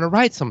 I want to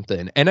write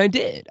something, and I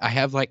did.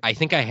 I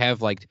think I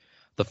have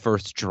the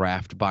first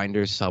draft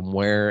binder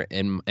somewhere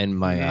in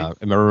my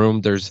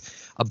room. There's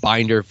a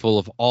binder full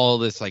of all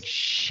this like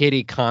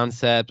shitty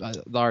concept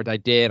art I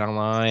did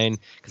online,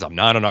 because I'm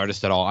not an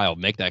artist at all. I'll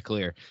make that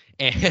clear.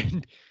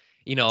 And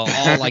all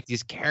like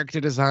these character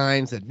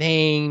designs and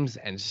names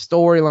and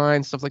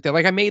storylines, stuff like that.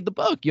 Like I made the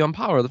book Young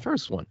Power, the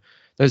first one.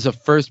 There's a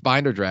first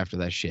binder draft of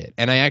that shit,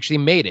 and I actually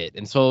made it.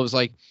 And so it was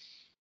like,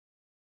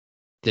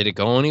 did it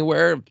go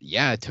anywhere?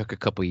 Yeah, it took a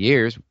couple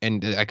years,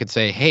 and I could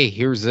say, hey,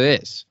 here's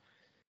this.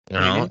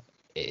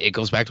 It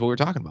goes back to what we were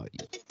talking about.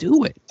 You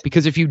do it,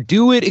 because if you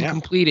do it and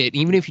complete it,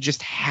 even if you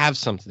just have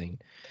something,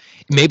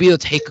 maybe it'll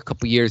take a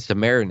couple years to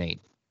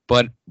marinate.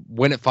 But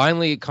when it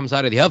finally comes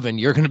out of the oven,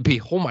 you're going to be,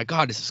 oh my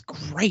God, this is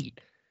great.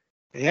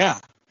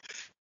 Yeah.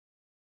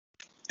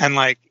 And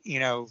like,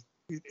 I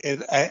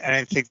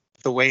think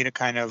the way to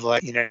kind of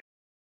like,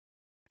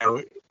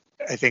 I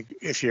think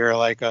if you're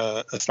like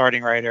a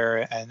starting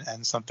writer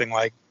and something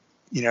like,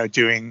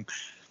 doing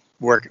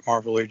work at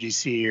Marvel or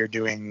DC or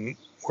doing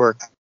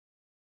work,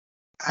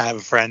 I have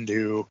a friend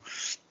who,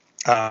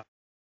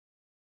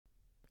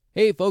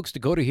 hey folks,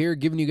 Dakota here,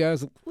 giving you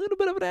guys a little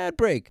bit of an ad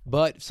break,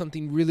 but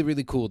something really,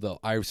 really cool though.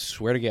 I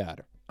swear to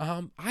God.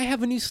 I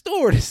have a new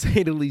store, to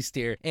say the least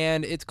here,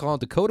 and it's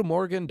called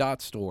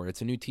DakotaMorgan.store.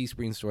 It's a new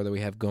Teespring store that we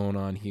have going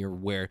on here,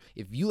 where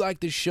if you like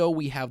this show,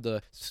 we have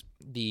the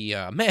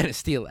Man of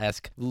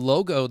Steel-esque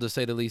logo, to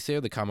say the least here,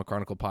 the Comic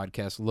Chronicle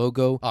podcast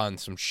logo on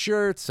some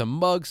shirts, some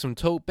mugs, some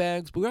tote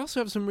bags, but we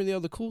also have some really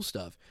other cool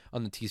stuff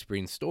on the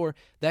Teespring store.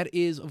 That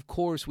is, of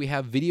course, we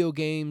have video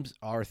games,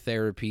 our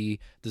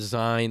therapy,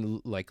 design,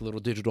 like little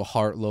digital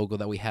heart logo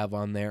that we have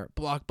on there,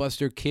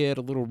 Blockbuster Kid,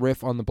 a little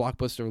riff on the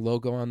Blockbuster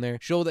logo on there,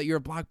 show that you're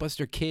a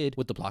Blockbuster Kid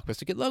with the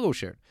Blockbuster Kid logo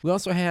shirt. We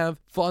also have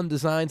fun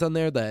designs on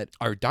there that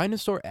are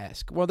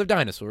dinosaur-esque. Well, they're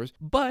dinosaurs,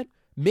 but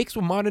mixed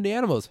with modern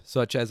animals,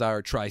 such as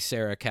our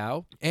Tricera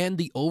cow and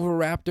the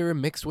Oviraptor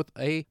mixed with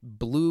a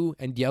blue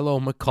and yellow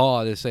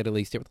macaw, to say the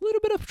least, with a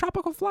little bit of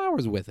tropical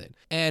flowers with it,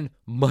 and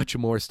much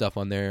more stuff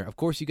on there. Of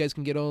course, you guys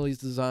can get all these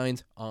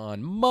designs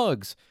on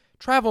mugs,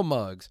 travel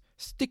mugs,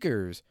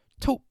 stickers,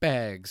 tote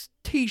bags,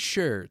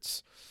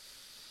 t-shirts,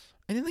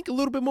 and I think a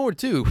little bit more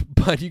too,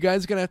 but you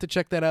guys are going to have to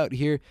check that out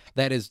here.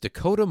 That is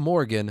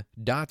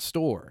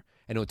DakotaMorgan.store.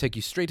 And it'll take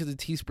you straight to the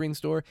Teespring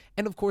store.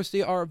 And of course,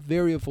 they are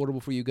very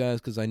affordable for you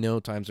guys, because I know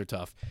times are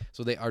tough.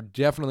 So they are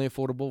definitely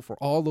affordable for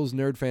all those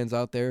nerd fans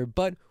out there.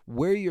 But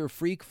wear your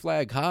freak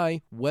flag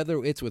high,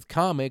 whether it's with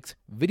comics,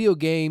 video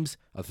games,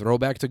 a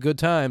throwback to good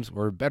times,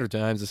 or better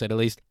times to say the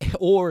least,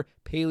 or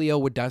paleo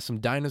with some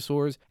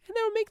dinosaurs, and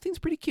that would make things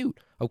pretty cute.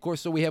 Of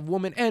course, so we have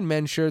women and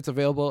men shirts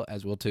available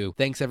as well too.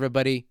 Thanks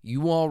everybody.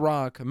 You all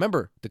rock.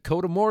 Remember,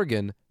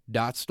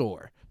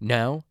 DakotaMorgan.store.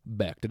 Now,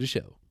 back to the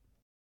show.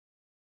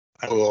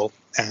 Cool.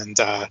 And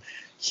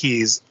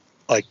he was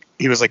like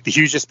the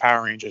hugest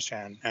Power Rangers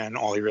fan, and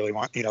all he really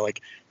wanted to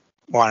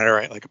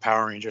write like a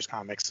Power Rangers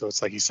comic. So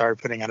it's like he started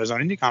putting out his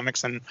own indie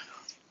comics, and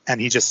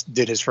he just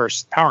did his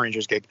first Power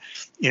Rangers gig.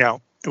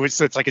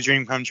 It's like a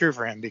dream come true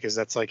for him, because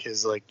that's like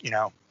his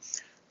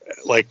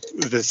like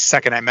the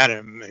second I met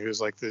him, he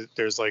was like,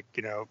 there's like,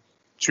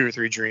 2 or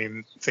 3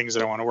 dream things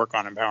that I want to work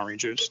on in Power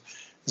Rangers.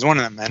 Is one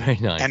of them, Very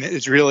nice. and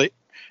it's really,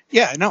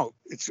 yeah, no,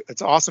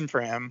 it's awesome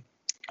for him,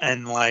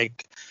 and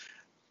like,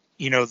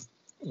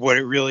 what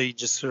it really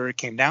just sort of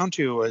came down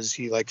to was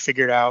he like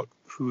figured out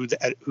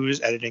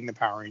who's editing the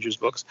Power Rangers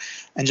books,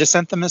 and just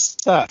sent them his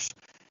stuff,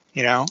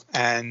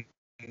 and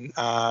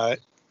I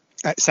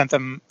sent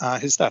them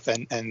his stuff,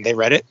 and they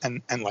read it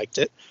and liked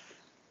it.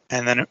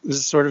 And then it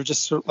was sort of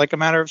just like a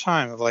matter of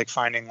time of like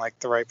finding like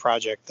the right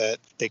project that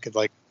they could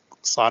like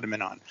slot him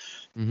in on,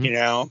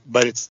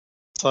 but it's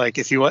like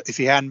if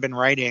he hadn't been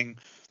writing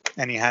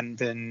and he hadn't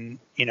been,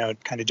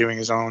 kind of doing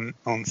his own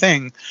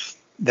thing,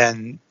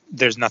 then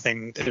there's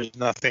nothing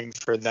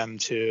for them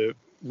to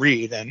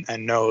read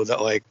and know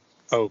that like,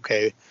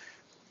 okay,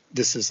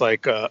 this is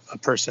like a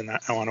person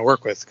that I want to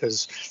work with.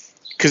 Cause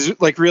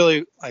like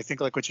really, I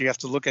think like what you have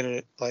to look at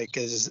it like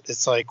is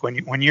it's like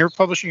when you're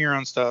publishing your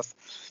own stuff,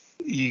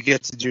 you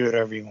get to do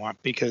whatever you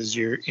want because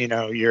you're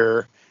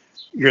the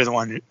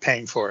one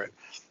paying for it.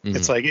 Mm-hmm.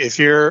 It's like if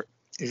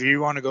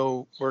you want to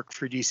go work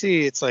for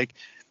DC, it's like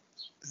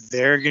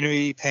they're going to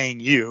be paying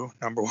you,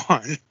 number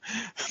one,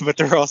 but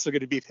they're also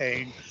going to be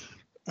paying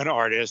an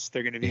artist.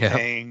 They're going to be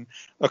paying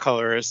a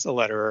colorist, a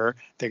letterer.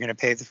 They're going to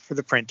pay for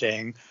the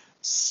printing.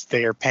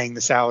 They are paying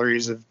the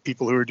salaries of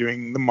people who are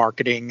doing the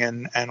marketing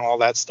and all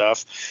that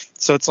stuff.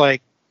 So it's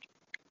like,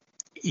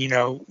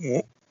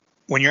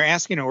 when you're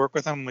asking to work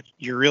with them,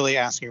 you're really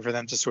asking for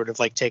them to sort of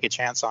like take a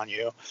chance on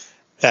you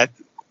that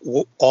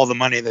all the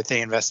money that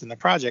they invest in the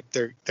project,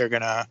 they're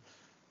gonna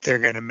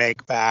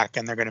make back,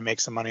 and they're gonna make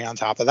some money on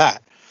top of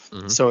that.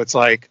 Mm-hmm. So it's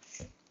like,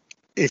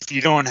 if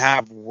you don't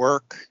have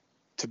work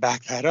to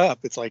back that up,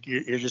 it's like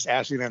you're just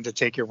asking them to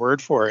take your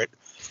word for it.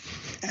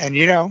 And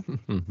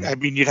I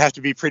mean, you'd have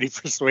to be pretty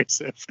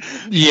persuasive.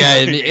 Yeah,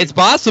 it's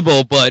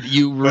possible, but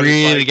you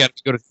really got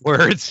to go to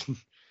words.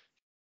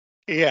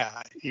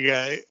 Yeah,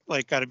 you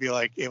got to be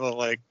like able to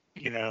like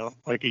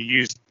like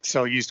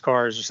sell used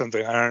cars or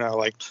something. I don't know,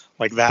 like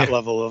that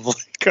level of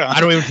like.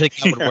 I don't even think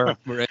that would work,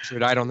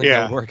 Richard. I don't think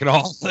that would work at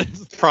all.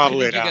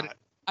 Probably not.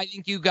 I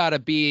think you got to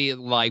be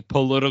like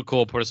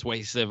political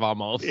persuasive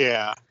almost.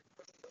 Yeah.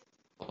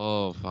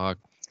 Oh fuck.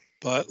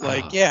 But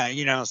like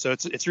so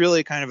it's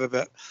really kind of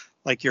about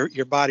like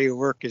your body of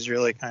work is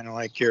really kind of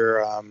like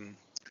your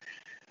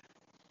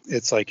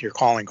it's like your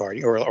calling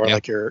card or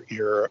like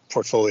your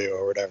portfolio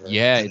or whatever.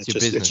 Yeah, and it's your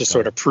business. It just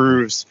sort of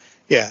proves,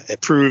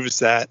 it proves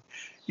that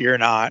you're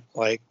not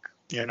bullshitting.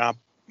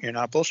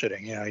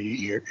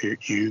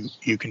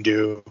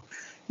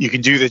 You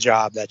can do the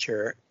job that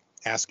you're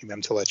asking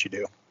them to let you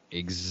do.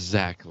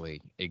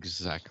 Exactly.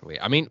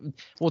 I mean,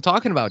 well,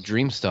 talking about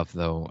dream stuff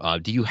though,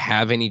 do you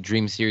have any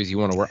dream series you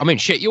want to work? I mean,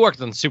 shit, you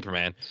worked on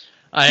Superman.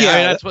 I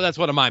mean, that's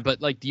one of mine.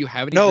 But like, do you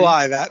have any? No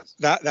lie,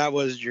 that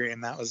was a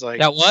dream. That was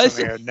like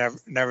something I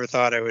never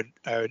thought I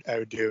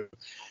would do.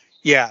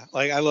 Yeah,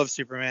 like I love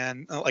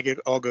Superman. Like it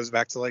all goes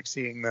back to like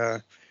seeing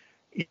the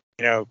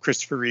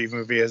Christopher Reeve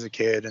movie as a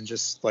kid and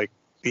just like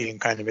being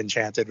kind of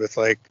enchanted with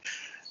like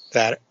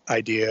that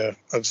idea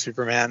of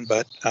Superman.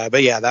 But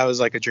yeah, that was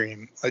like a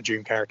dream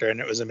character,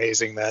 and it was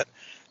amazing that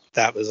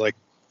was like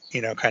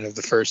kind of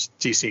the first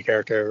DC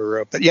character I ever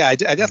wrote. But yeah, I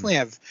definitely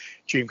have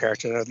dream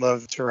characters. I'd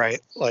love to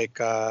write like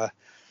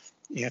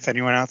if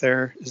anyone out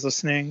there is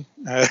listening,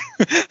 I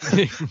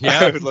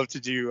would love to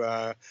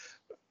do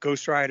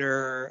Ghost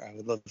Rider. I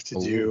would love to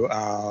do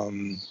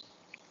I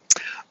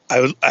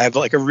have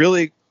like a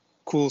really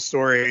cool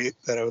story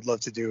that I would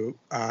love to do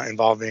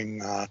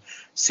involving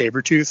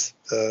Sabretooth,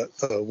 the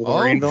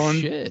Wolverine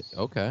villain. Shit.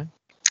 Okay.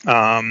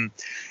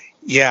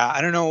 Yeah, I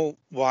don't know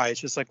why. It's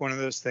just like one of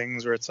those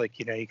things where it's like,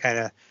 you kind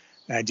of,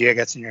 an idea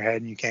gets in your head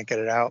and you can't get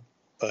it out.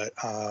 But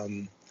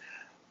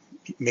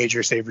major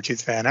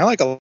Sabretooth fan. I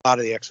like a lot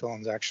of the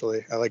X-Villains,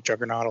 actually. I like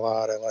Juggernaut a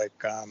lot. I like,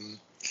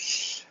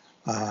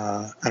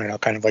 I don't know,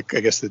 kind of like,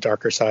 I guess, the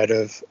darker side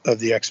of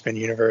the X-Men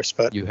universe.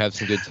 But you have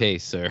some good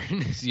taste, sir.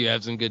 You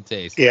have some good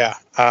taste. Yeah.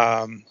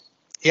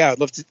 Yeah, I'd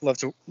love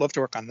to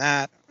work on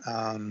that.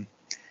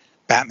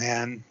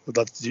 Batman, would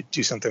love to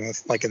do something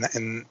with like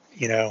in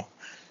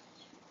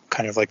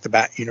kind of like the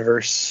Bat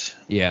universe.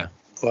 Yeah.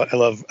 I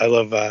love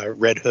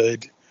Red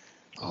Hood.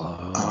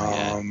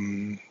 Oh,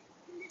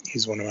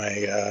 He's one of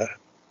my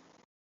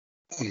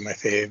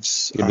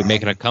faves. He'll be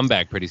making a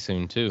comeback pretty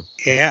soon too.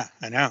 Yeah,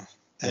 I know.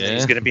 And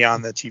he's going to be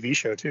on the TV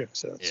show too,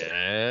 so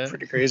it's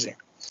pretty crazy.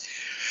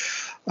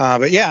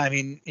 But yeah, I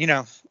mean,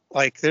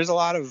 like there's a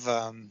lot of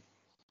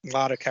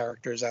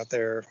characters out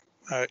there,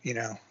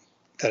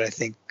 that I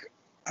think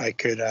I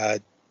could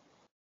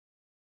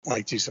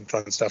like do some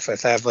fun stuff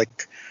with. I have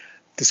like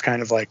this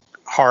kind of like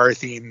horror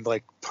themed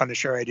like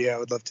Punisher idea I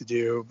would love to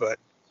do, but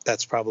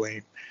that's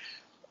probably,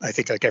 I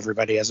think like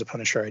everybody has a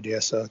Punisher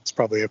idea, so it's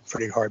probably a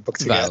pretty hard book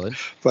to get.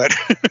 But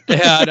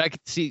yeah, I can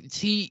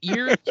see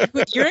you're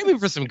aiming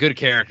for some good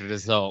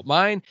characters though.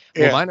 Mine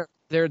are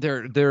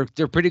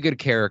they're pretty good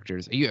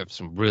characters. You have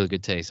some really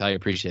good taste. I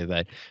appreciate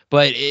that,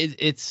 but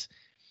it's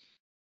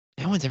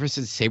no one's ever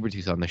said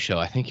Sabretooth on the show.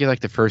 I think you're like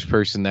the first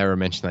person that ever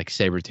mentioned like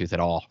Sabretooth at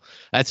all.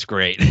 That's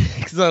great.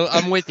 Because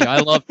I'm with you. I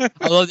love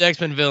the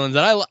X-Men villains,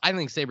 and I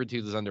think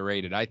Sabretooth is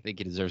underrated. I think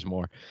he deserves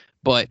more.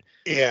 But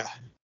yeah.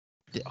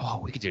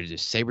 we could do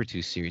this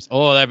Sabretooth series.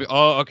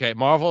 Okay.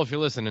 Marvel, if you're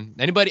listening.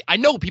 Anybody, I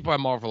know people at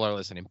Marvel are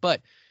listening,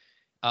 but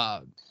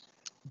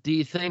do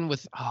you think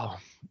with I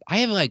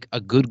have like a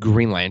good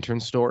Green Lantern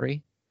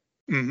story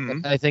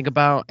Mm-hmm. that I think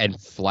about, and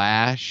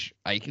Flash.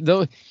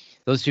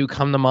 Those two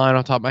come to mind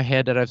off the top of my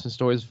head that I have some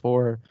stories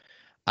for.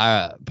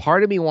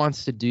 Part of me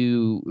wants to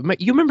do.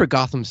 You remember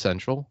Gotham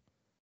Central?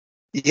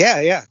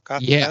 Yeah.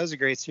 Gotham, Yeah, that was a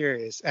great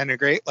series and a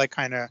great like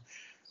kind of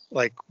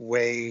like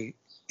way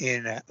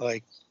in at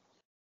like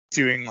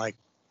doing like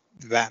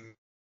the Batman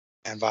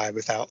vibe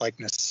without like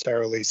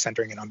necessarily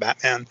centering it on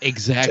Batman,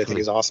 exactly. which I think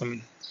is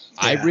awesome.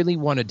 I Yeah. really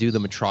want to do the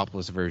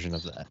Metropolis version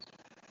of that.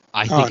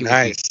 I Oh, think it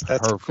nice. would be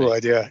That's a perfect. cool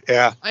idea.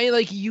 Yeah. I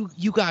like you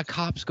got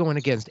cops going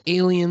against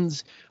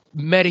aliens,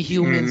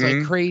 metahumans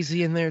like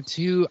crazy in there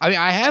too. I mean,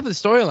 I have the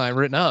storyline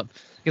written up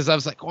because I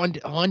was like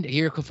one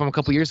here from a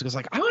couple years ago. I was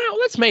like, I don't know,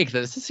 let's make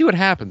this. Let's see what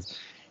happens.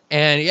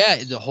 And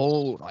yeah, the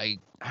whole like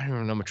I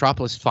don't know,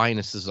 Metropolis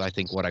Finest is I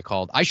think what I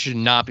called. I should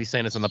not be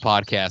saying this on the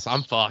podcast.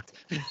 I'm fucked.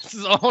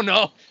 Oh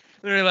no.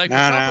 They're like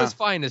Metropolis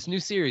Finest, new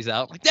series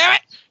out. Like, damn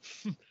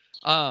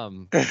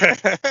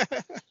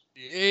it.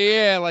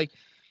 Yeah, like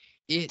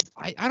it.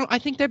 I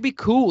think that'd be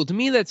cool. To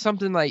me, that's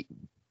something like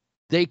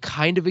they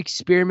kind of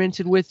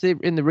experimented with it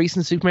in the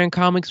recent Superman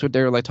comics, where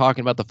they were like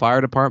talking about the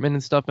fire department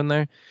and stuff in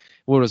there.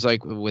 What it was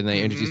like when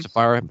they introduced a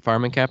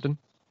fireman captain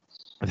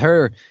with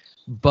her.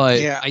 But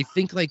Yeah. I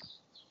think like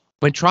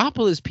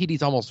Metropolis PD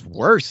is almost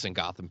worse than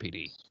Gotham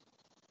PD.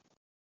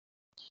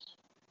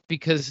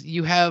 Because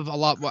you have a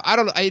lot more. I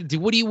don't know.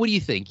 What do you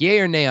think?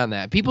 Yay or nay on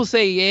that? People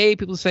say yay,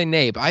 people say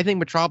nay. But I think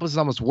Metropolis is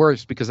almost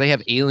worse because they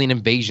have alien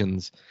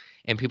invasions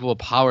and people with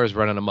powers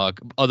running amok,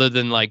 other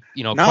than like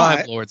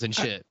crime lords and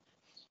shit.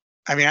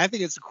 I mean, I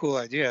think it's a cool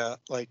idea.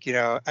 Like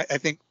I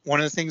think one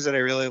of the things that I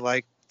really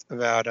liked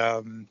about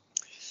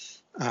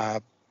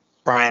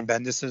Brian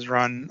Bendis's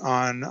run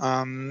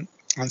on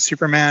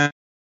Superman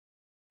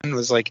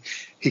was like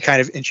he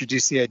kind of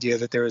introduced the idea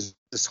that there was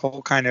this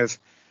whole kind of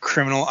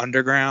criminal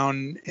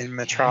underground in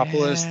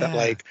Metropolis that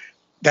like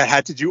that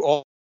had to do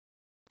all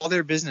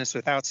their business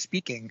without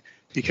speaking,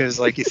 because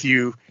like if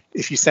you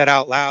said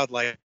out loud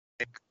like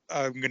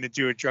I'm going to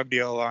do a drug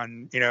deal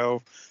on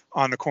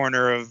the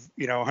corner of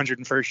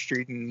 101st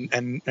Street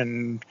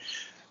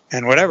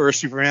and whatever,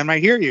 Superman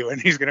might hear you and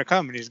he's going to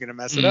come and he's going to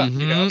mess it up.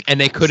 And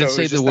they couldn't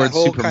say the word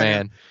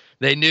Superman.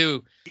 They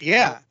knew.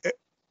 Yeah,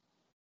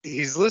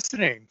 he's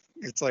listening.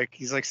 It's like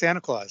he's like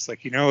Santa Claus. Like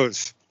he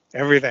knows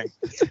everything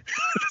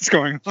that's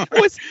going on.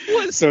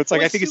 So it's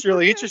like I think it's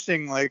really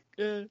interesting. Like,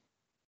 sorry,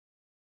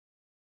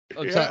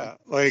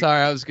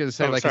 I was gonna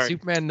say a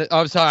Superman.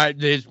 I'm sorry,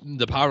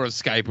 the power of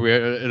Skype.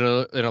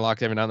 We're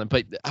interlocked every now and then.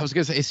 But I was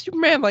gonna say, is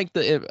Superman like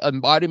the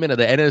embodiment of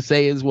the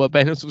NSA? Is what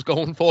Bendis was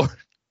going for?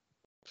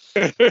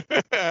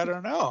 I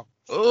don't know.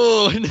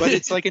 Oh, but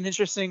it's like an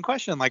interesting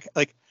question. Like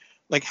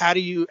how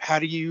do you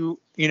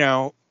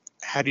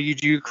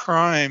do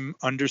crime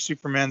under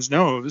Superman's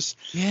nose?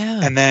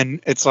 Yeah. And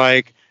then it's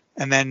like,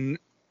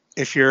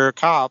 if you're a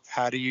cop,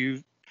 how do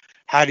you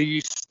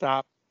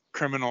stop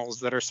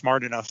criminals that are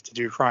smart enough to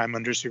do crime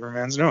under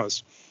Superman's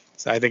nose?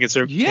 So I think it's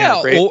a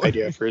great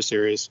idea for a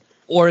series.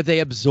 Or they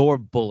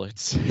absorb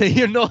bullets.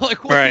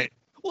 Like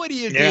what do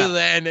you do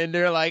then? And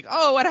they're like,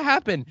 oh, what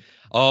happened?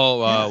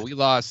 Oh, we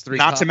lost 3.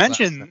 Not to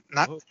mention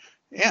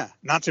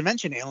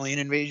alien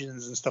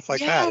invasions and stuff like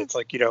that. It's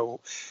like,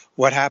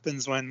 what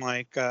happens when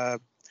like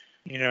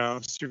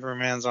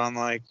Superman's on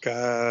like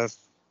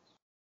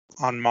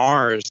on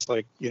Mars,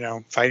 like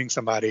fighting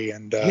somebody,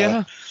 and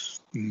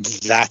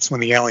that's when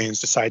the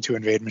aliens decide to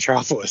invade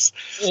Metropolis.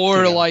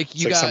 Or like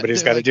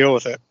somebody's got to deal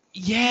with it.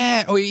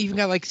 Yeah, or you even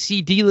got like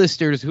CD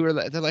listers who are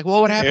they're like,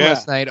 well, what happened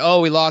last night? Oh,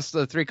 we lost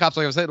the 3 cops.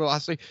 Like I said, the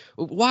last 3.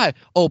 Why?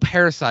 Oh,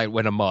 Parasite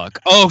went amok.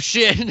 Oh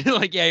shit!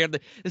 Like as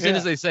soon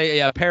as they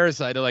say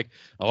Parasite, they're like,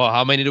 oh,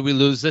 how many did we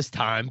lose this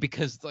time?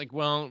 Because like,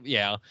 well,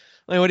 yeah.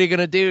 Like, what are you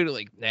gonna do?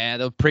 Like,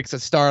 the pricks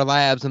at Star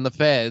Labs and the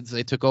feds,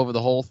 they took over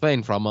the whole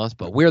thing from us,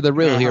 but we're the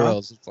real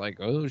heroes. It's like,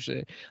 oh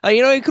shit. Like,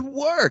 it could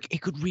work.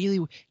 It could really.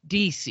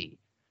 DC,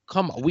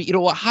 come on. We,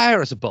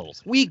 hire us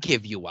both. We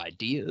give you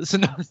ideas.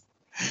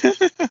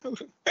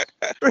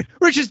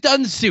 Rich has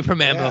done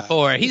Superman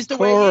before. He's the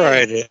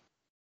way.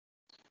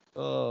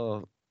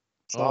 Oh,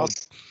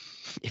 awesome.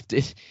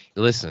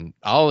 Listen,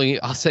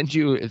 I'll send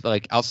you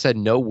I'll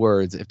send no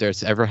words if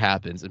this ever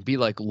happens, and be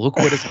like, look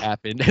what has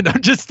happened, and I'll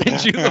just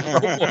send you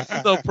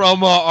the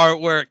promo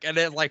artwork, and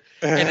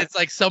it's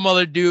like some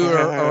other dude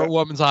or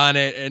woman's on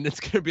it, and it's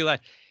gonna be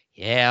like,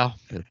 yeah.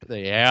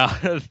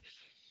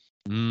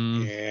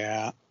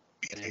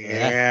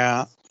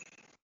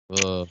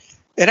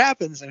 It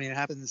happens. I mean, it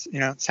happens.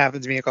 It's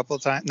happened to me a couple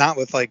of times. Not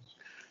with like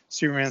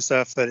Superman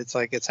stuff, but it's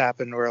like it's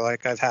happened where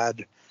like I've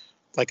had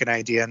like an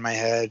idea in my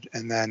head,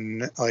 and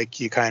then like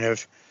you kind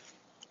of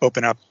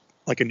open up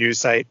like a news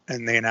site,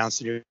 and they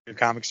announced a new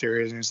comic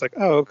series, and it's like,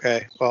 oh,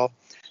 okay, well,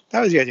 that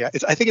was the idea.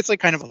 I think it's like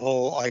kind of a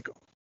whole like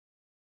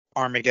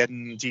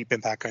Armageddon, Deep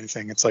Impact kind of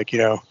thing. It's like,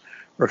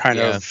 we're kind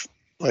of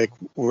like,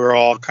 we're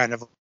all kind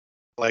of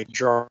like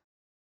drawing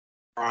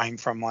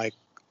from like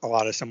a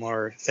lot of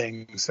similar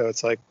things. So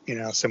it's like,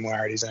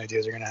 similarities and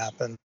ideas are going to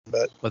happen.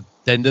 But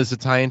then does it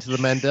tie into the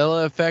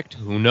Mandela effect?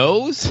 Who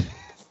knows?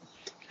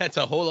 That's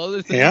a whole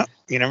other thing. Yeah,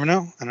 you never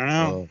know. I don't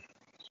know.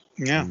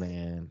 Yeah,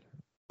 man.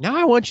 Now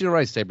I want you to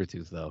write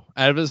Sabretooth, though.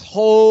 Out of this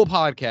whole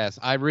podcast,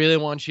 I really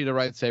want you to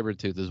write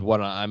Sabretooth is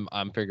what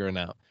I'm figuring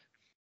out.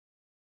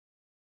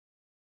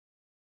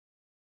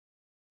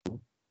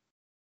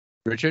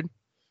 Richard?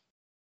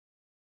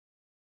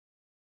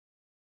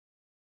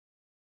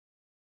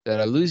 Did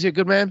I lose you,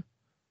 good man?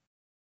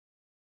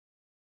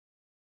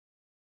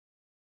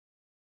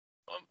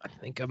 I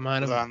think I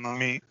might have. Hold on, let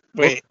me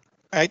wait.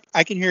 I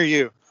can hear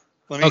you.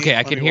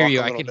 I can hear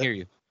you. I can hear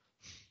you.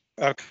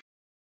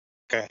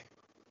 Okay.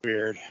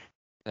 Weird.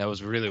 That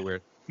was really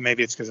weird.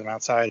 Maybe it's because I'm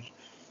outside.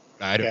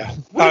 I don't know.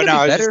 Oh, no,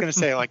 I was just going to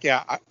say, like,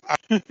 I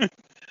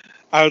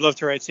would love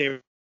to write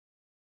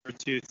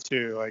Sabretooth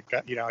too. Like,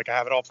 like I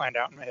have it all planned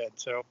out in my head.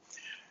 So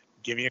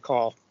give me a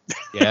call.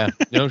 Yeah,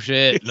 no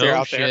shit.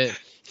 No shit.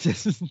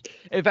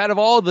 If out of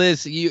all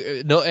this,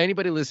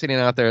 anybody listening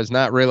out there has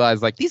not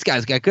realized, like, these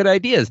guys got good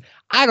ideas.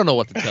 I don't know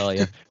what to tell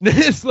you.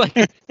 It's like,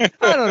 I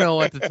don't know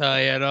what to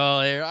tell you at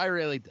all here. I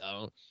really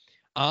don't.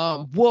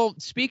 Well,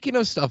 speaking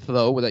of stuff,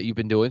 though, that you've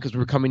been doing, because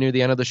we're coming near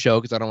the end of the show,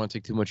 because I don't want to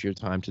take too much of your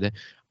time today.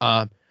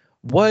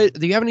 What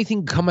do you have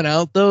anything coming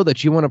out, though,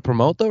 that you want to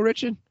promote, though,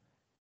 Richard?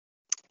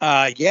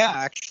 Yeah,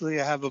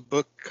 actually, I have a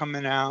book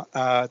coming out.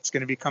 It's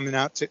going to be coming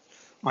out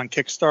on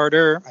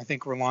Kickstarter. I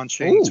think we're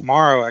launching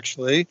tomorrow,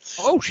 actually.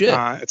 Oh, shit.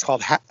 It's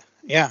called,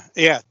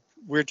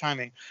 weird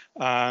timing.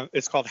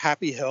 It's called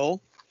Happy Hill.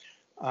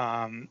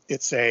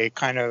 It's a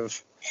kind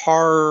of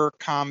horror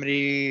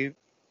comedy,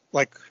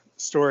 like,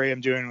 story I'm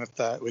doing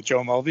with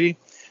Joe Mulvey,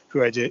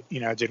 who I did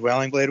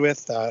Wailing Blade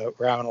with.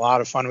 We're having a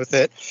lot of fun with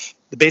it.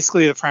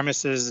 Basically, the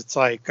premise is it's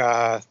like,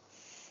 I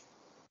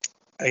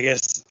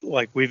guess,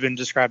 like we've been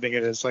describing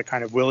it as like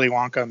kind of Willy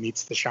Wonka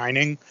meets The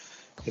Shining.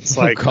 It's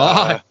like,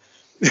 God.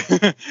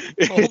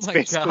 it's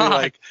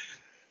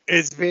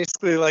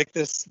basically like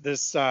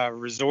this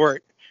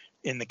resort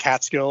in the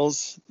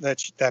Catskills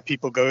that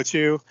people go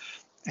to,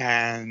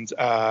 and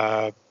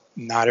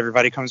not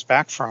everybody comes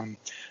back from,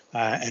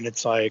 and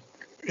it's like,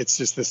 it's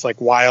just this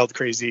like wild,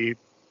 crazy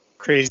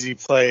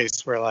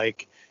place where,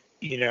 like,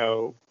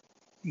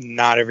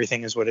 not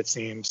everything is what it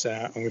seems.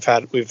 And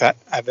I've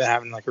been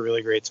having like a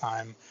really great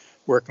time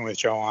working with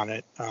Joe on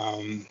it.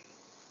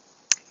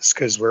 It's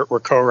because we're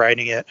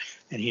co-writing it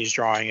and he's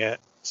drawing it.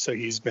 So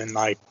he's been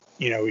like,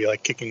 we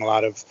like kicking a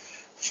lot of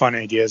fun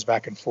ideas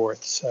back and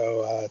forth.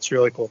 So it's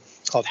really cool.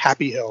 It's called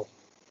Happy Hill.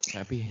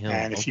 Happy Hill.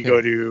 And if you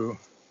go to,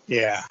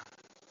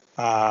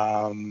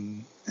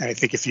 and I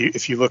think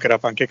if you look it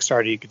up on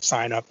Kickstarter, you could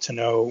sign up to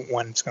know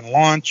when it's going to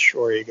launch,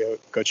 or you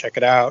go check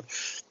it out.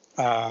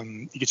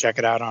 You can check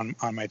it out on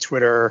my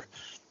Twitter,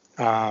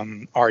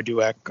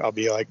 Douek. I'll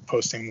be like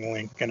posting the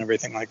link and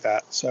everything like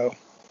that. So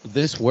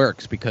this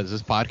works because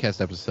this podcast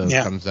episode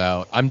comes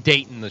out. I'm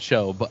dating the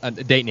show, but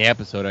dating the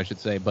episode, I should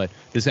say. But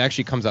this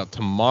actually comes out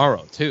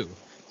tomorrow too.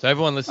 So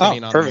everyone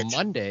listening on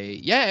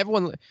Monday,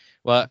 everyone.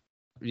 Well,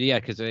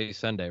 because today's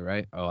Sunday,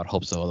 right? Oh, I'd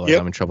hope so. Otherwise,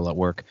 I'm in trouble at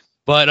work.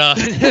 But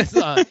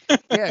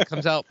it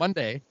comes out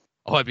Monday.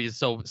 Oh, I'd be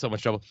so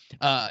much trouble.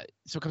 So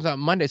it comes out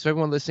Monday. So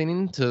everyone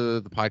listening to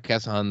the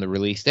podcast on the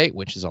release date,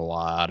 which is a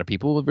lot of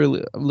people will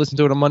really listen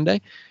to it on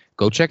Monday,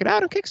 go check it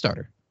out on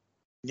Kickstarter.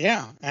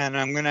 Yeah, and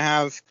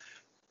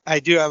I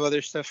do have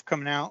other stuff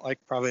coming out, like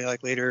probably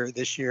like later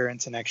this year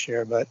into next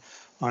year, but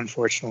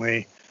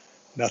unfortunately,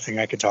 nothing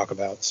I could talk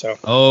about. So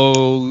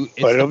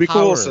but it'll be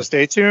cool. So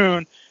stay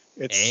tuned.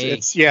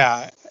 It's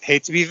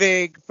hate to be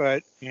vague,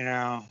 but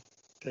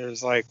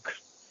there's like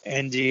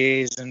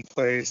NDAs in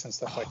place and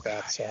stuff like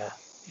that. So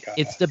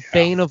it's the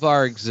bane of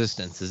our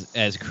existence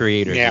as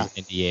creators of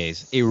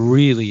NDAs. It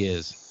really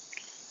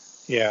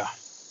is. Yeah.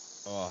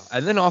 Oh,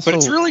 and then also, but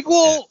it's really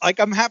cool. Like,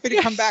 I'm happy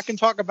to come back and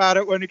talk about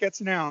it when it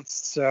gets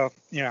announced. So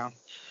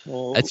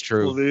that's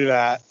true. We'll do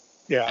that.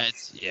 Yeah.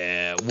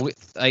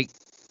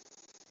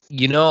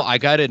 I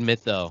gotta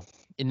admit though,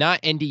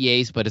 not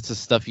NDAs, but it's the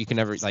stuff you can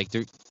never like.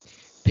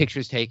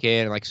 Pictures taken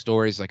and like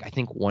stories. Like, I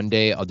think one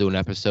day I'll do an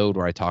episode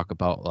where I talk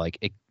about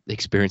like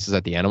experiences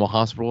at the animal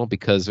hospital,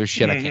 because there's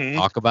shit I can't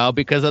talk about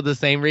because of the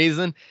same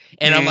reason.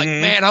 And I'm like,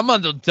 man, I'm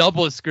under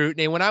double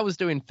scrutiny. When I was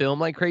doing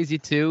film like crazy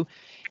too,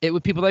 it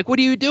would people like, what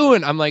are you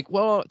doing? I'm like,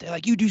 well, they're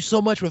like, you do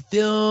so much with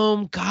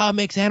film,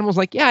 comics, animals.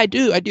 Like, yeah, I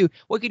do.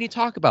 What can you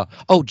talk about?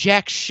 Oh,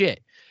 jack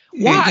shit.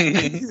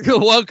 Why?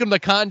 Welcome to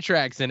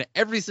contracts and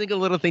every single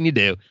little thing you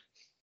do.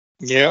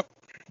 Yep.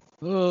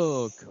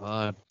 Oh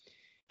God.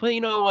 But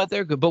you know what?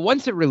 They're good. But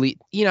once it released,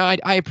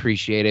 I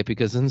appreciate it,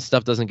 because then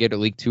stuff doesn't get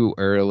leaked too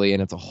early,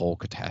 and it's a whole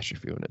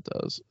catastrophe when it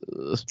does.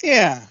 Ugh.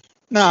 Yeah.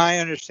 No, I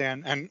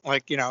understand. And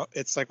like,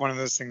 it's like one of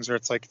those things where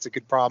it's like, it's a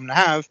good problem to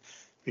have,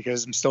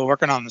 because I'm still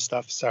working on the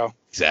stuff. So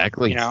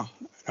Exactly. I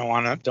don't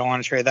want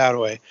to trade that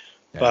away.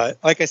 Yeah. But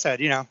like I said,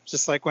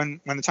 just like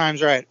when the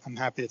time's right, I'm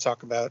happy to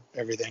talk about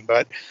everything.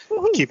 But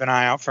keep an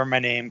eye out for my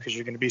name because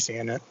you're going to be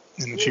seeing it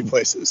in a few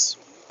places.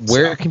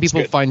 Where can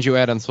people find you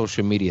at on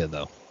social media,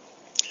 though?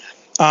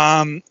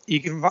 I'm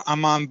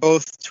on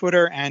both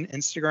Twitter and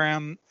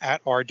Instagram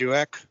at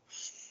 @Douek.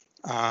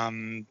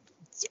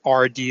 It's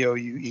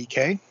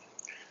RDOUEK.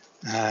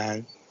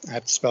 I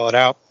have to spell it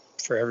out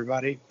for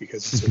everybody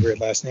because it's a weird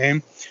last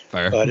name,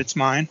 but it's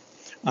mine.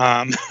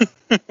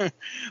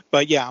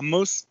 But yeah, I'm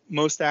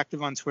most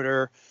active on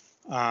Twitter.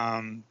 But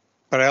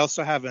I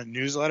also have a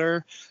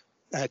newsletter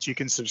that you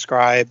can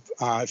subscribe.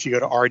 If you go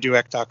to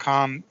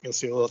rdouek.com, you'll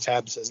see a little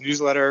tab that says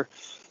newsletter.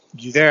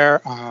 You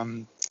there.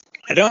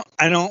 I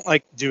don't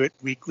like do it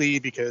weekly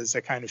because I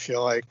kind of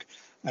feel like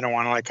I don't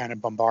want to like kind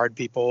of bombard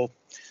people.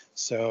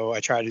 So I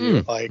try to do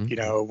it like,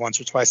 once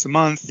or twice a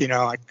month,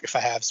 like if I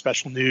have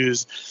special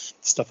news,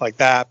 stuff like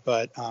that.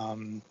 But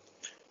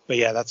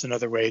yeah, that's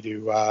another way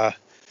to,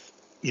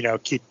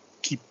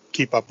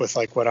 keep up with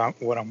like what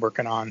I'm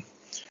working on.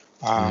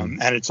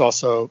 And it's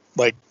also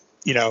like,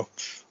 you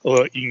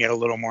can get a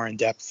little more in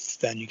depth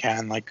than you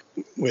can like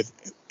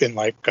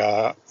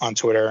on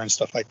Twitter and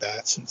stuff like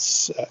that,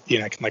 since, I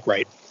can like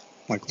write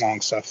like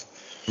long stuff.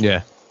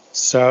 Yeah.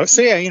 So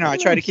yeah, I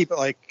try to keep it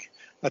like,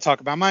 I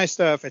talk about my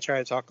stuff. I try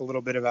to talk a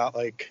little bit about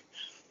like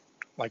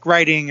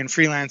writing and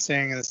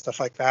freelancing and stuff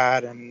like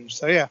that. And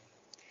so, yeah,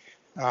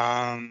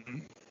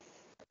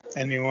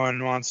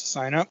 anyone wants to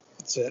sign up,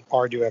 it's at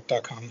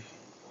rdouek.com.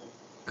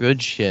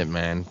 Good shit,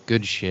 man.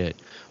 Good shit.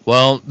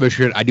 Well,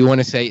 Richard, I do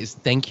want to say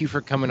thank you for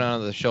coming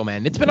on the show,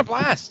 man. It's been a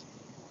blast.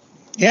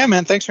 Yeah,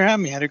 man. Thanks for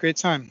having me. I had a great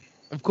time.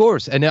 Of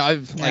course. And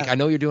I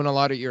know you're doing a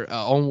lot of your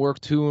own work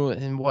too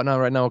and whatnot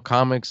right now,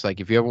 comics. Like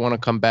if you ever want to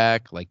come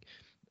back, like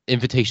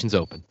invitation's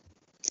open.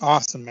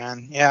 Awesome,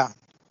 man. Yeah.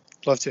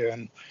 Love to.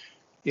 And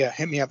yeah,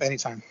 hit me up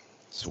anytime.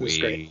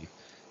 Sweet.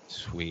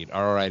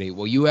 All righty.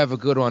 Well, you have a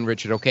good one,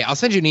 Richard. Okay. I'll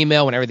send you an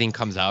email when everything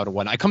comes out or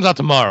whatnot. It comes out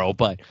tomorrow,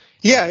 but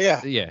yeah.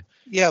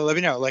 Yeah. Let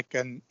me know. Like,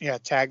 and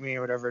tag me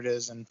or whatever it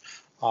is. And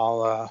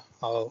I'll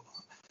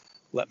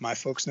let my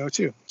folks know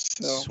too.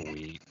 So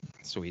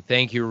Sweet.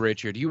 Thank you,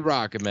 Richard. You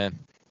rock it, man.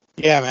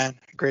 Yeah, man.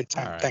 Great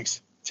time. Right.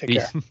 Thanks. Take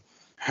care.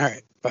 All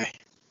right. Bye.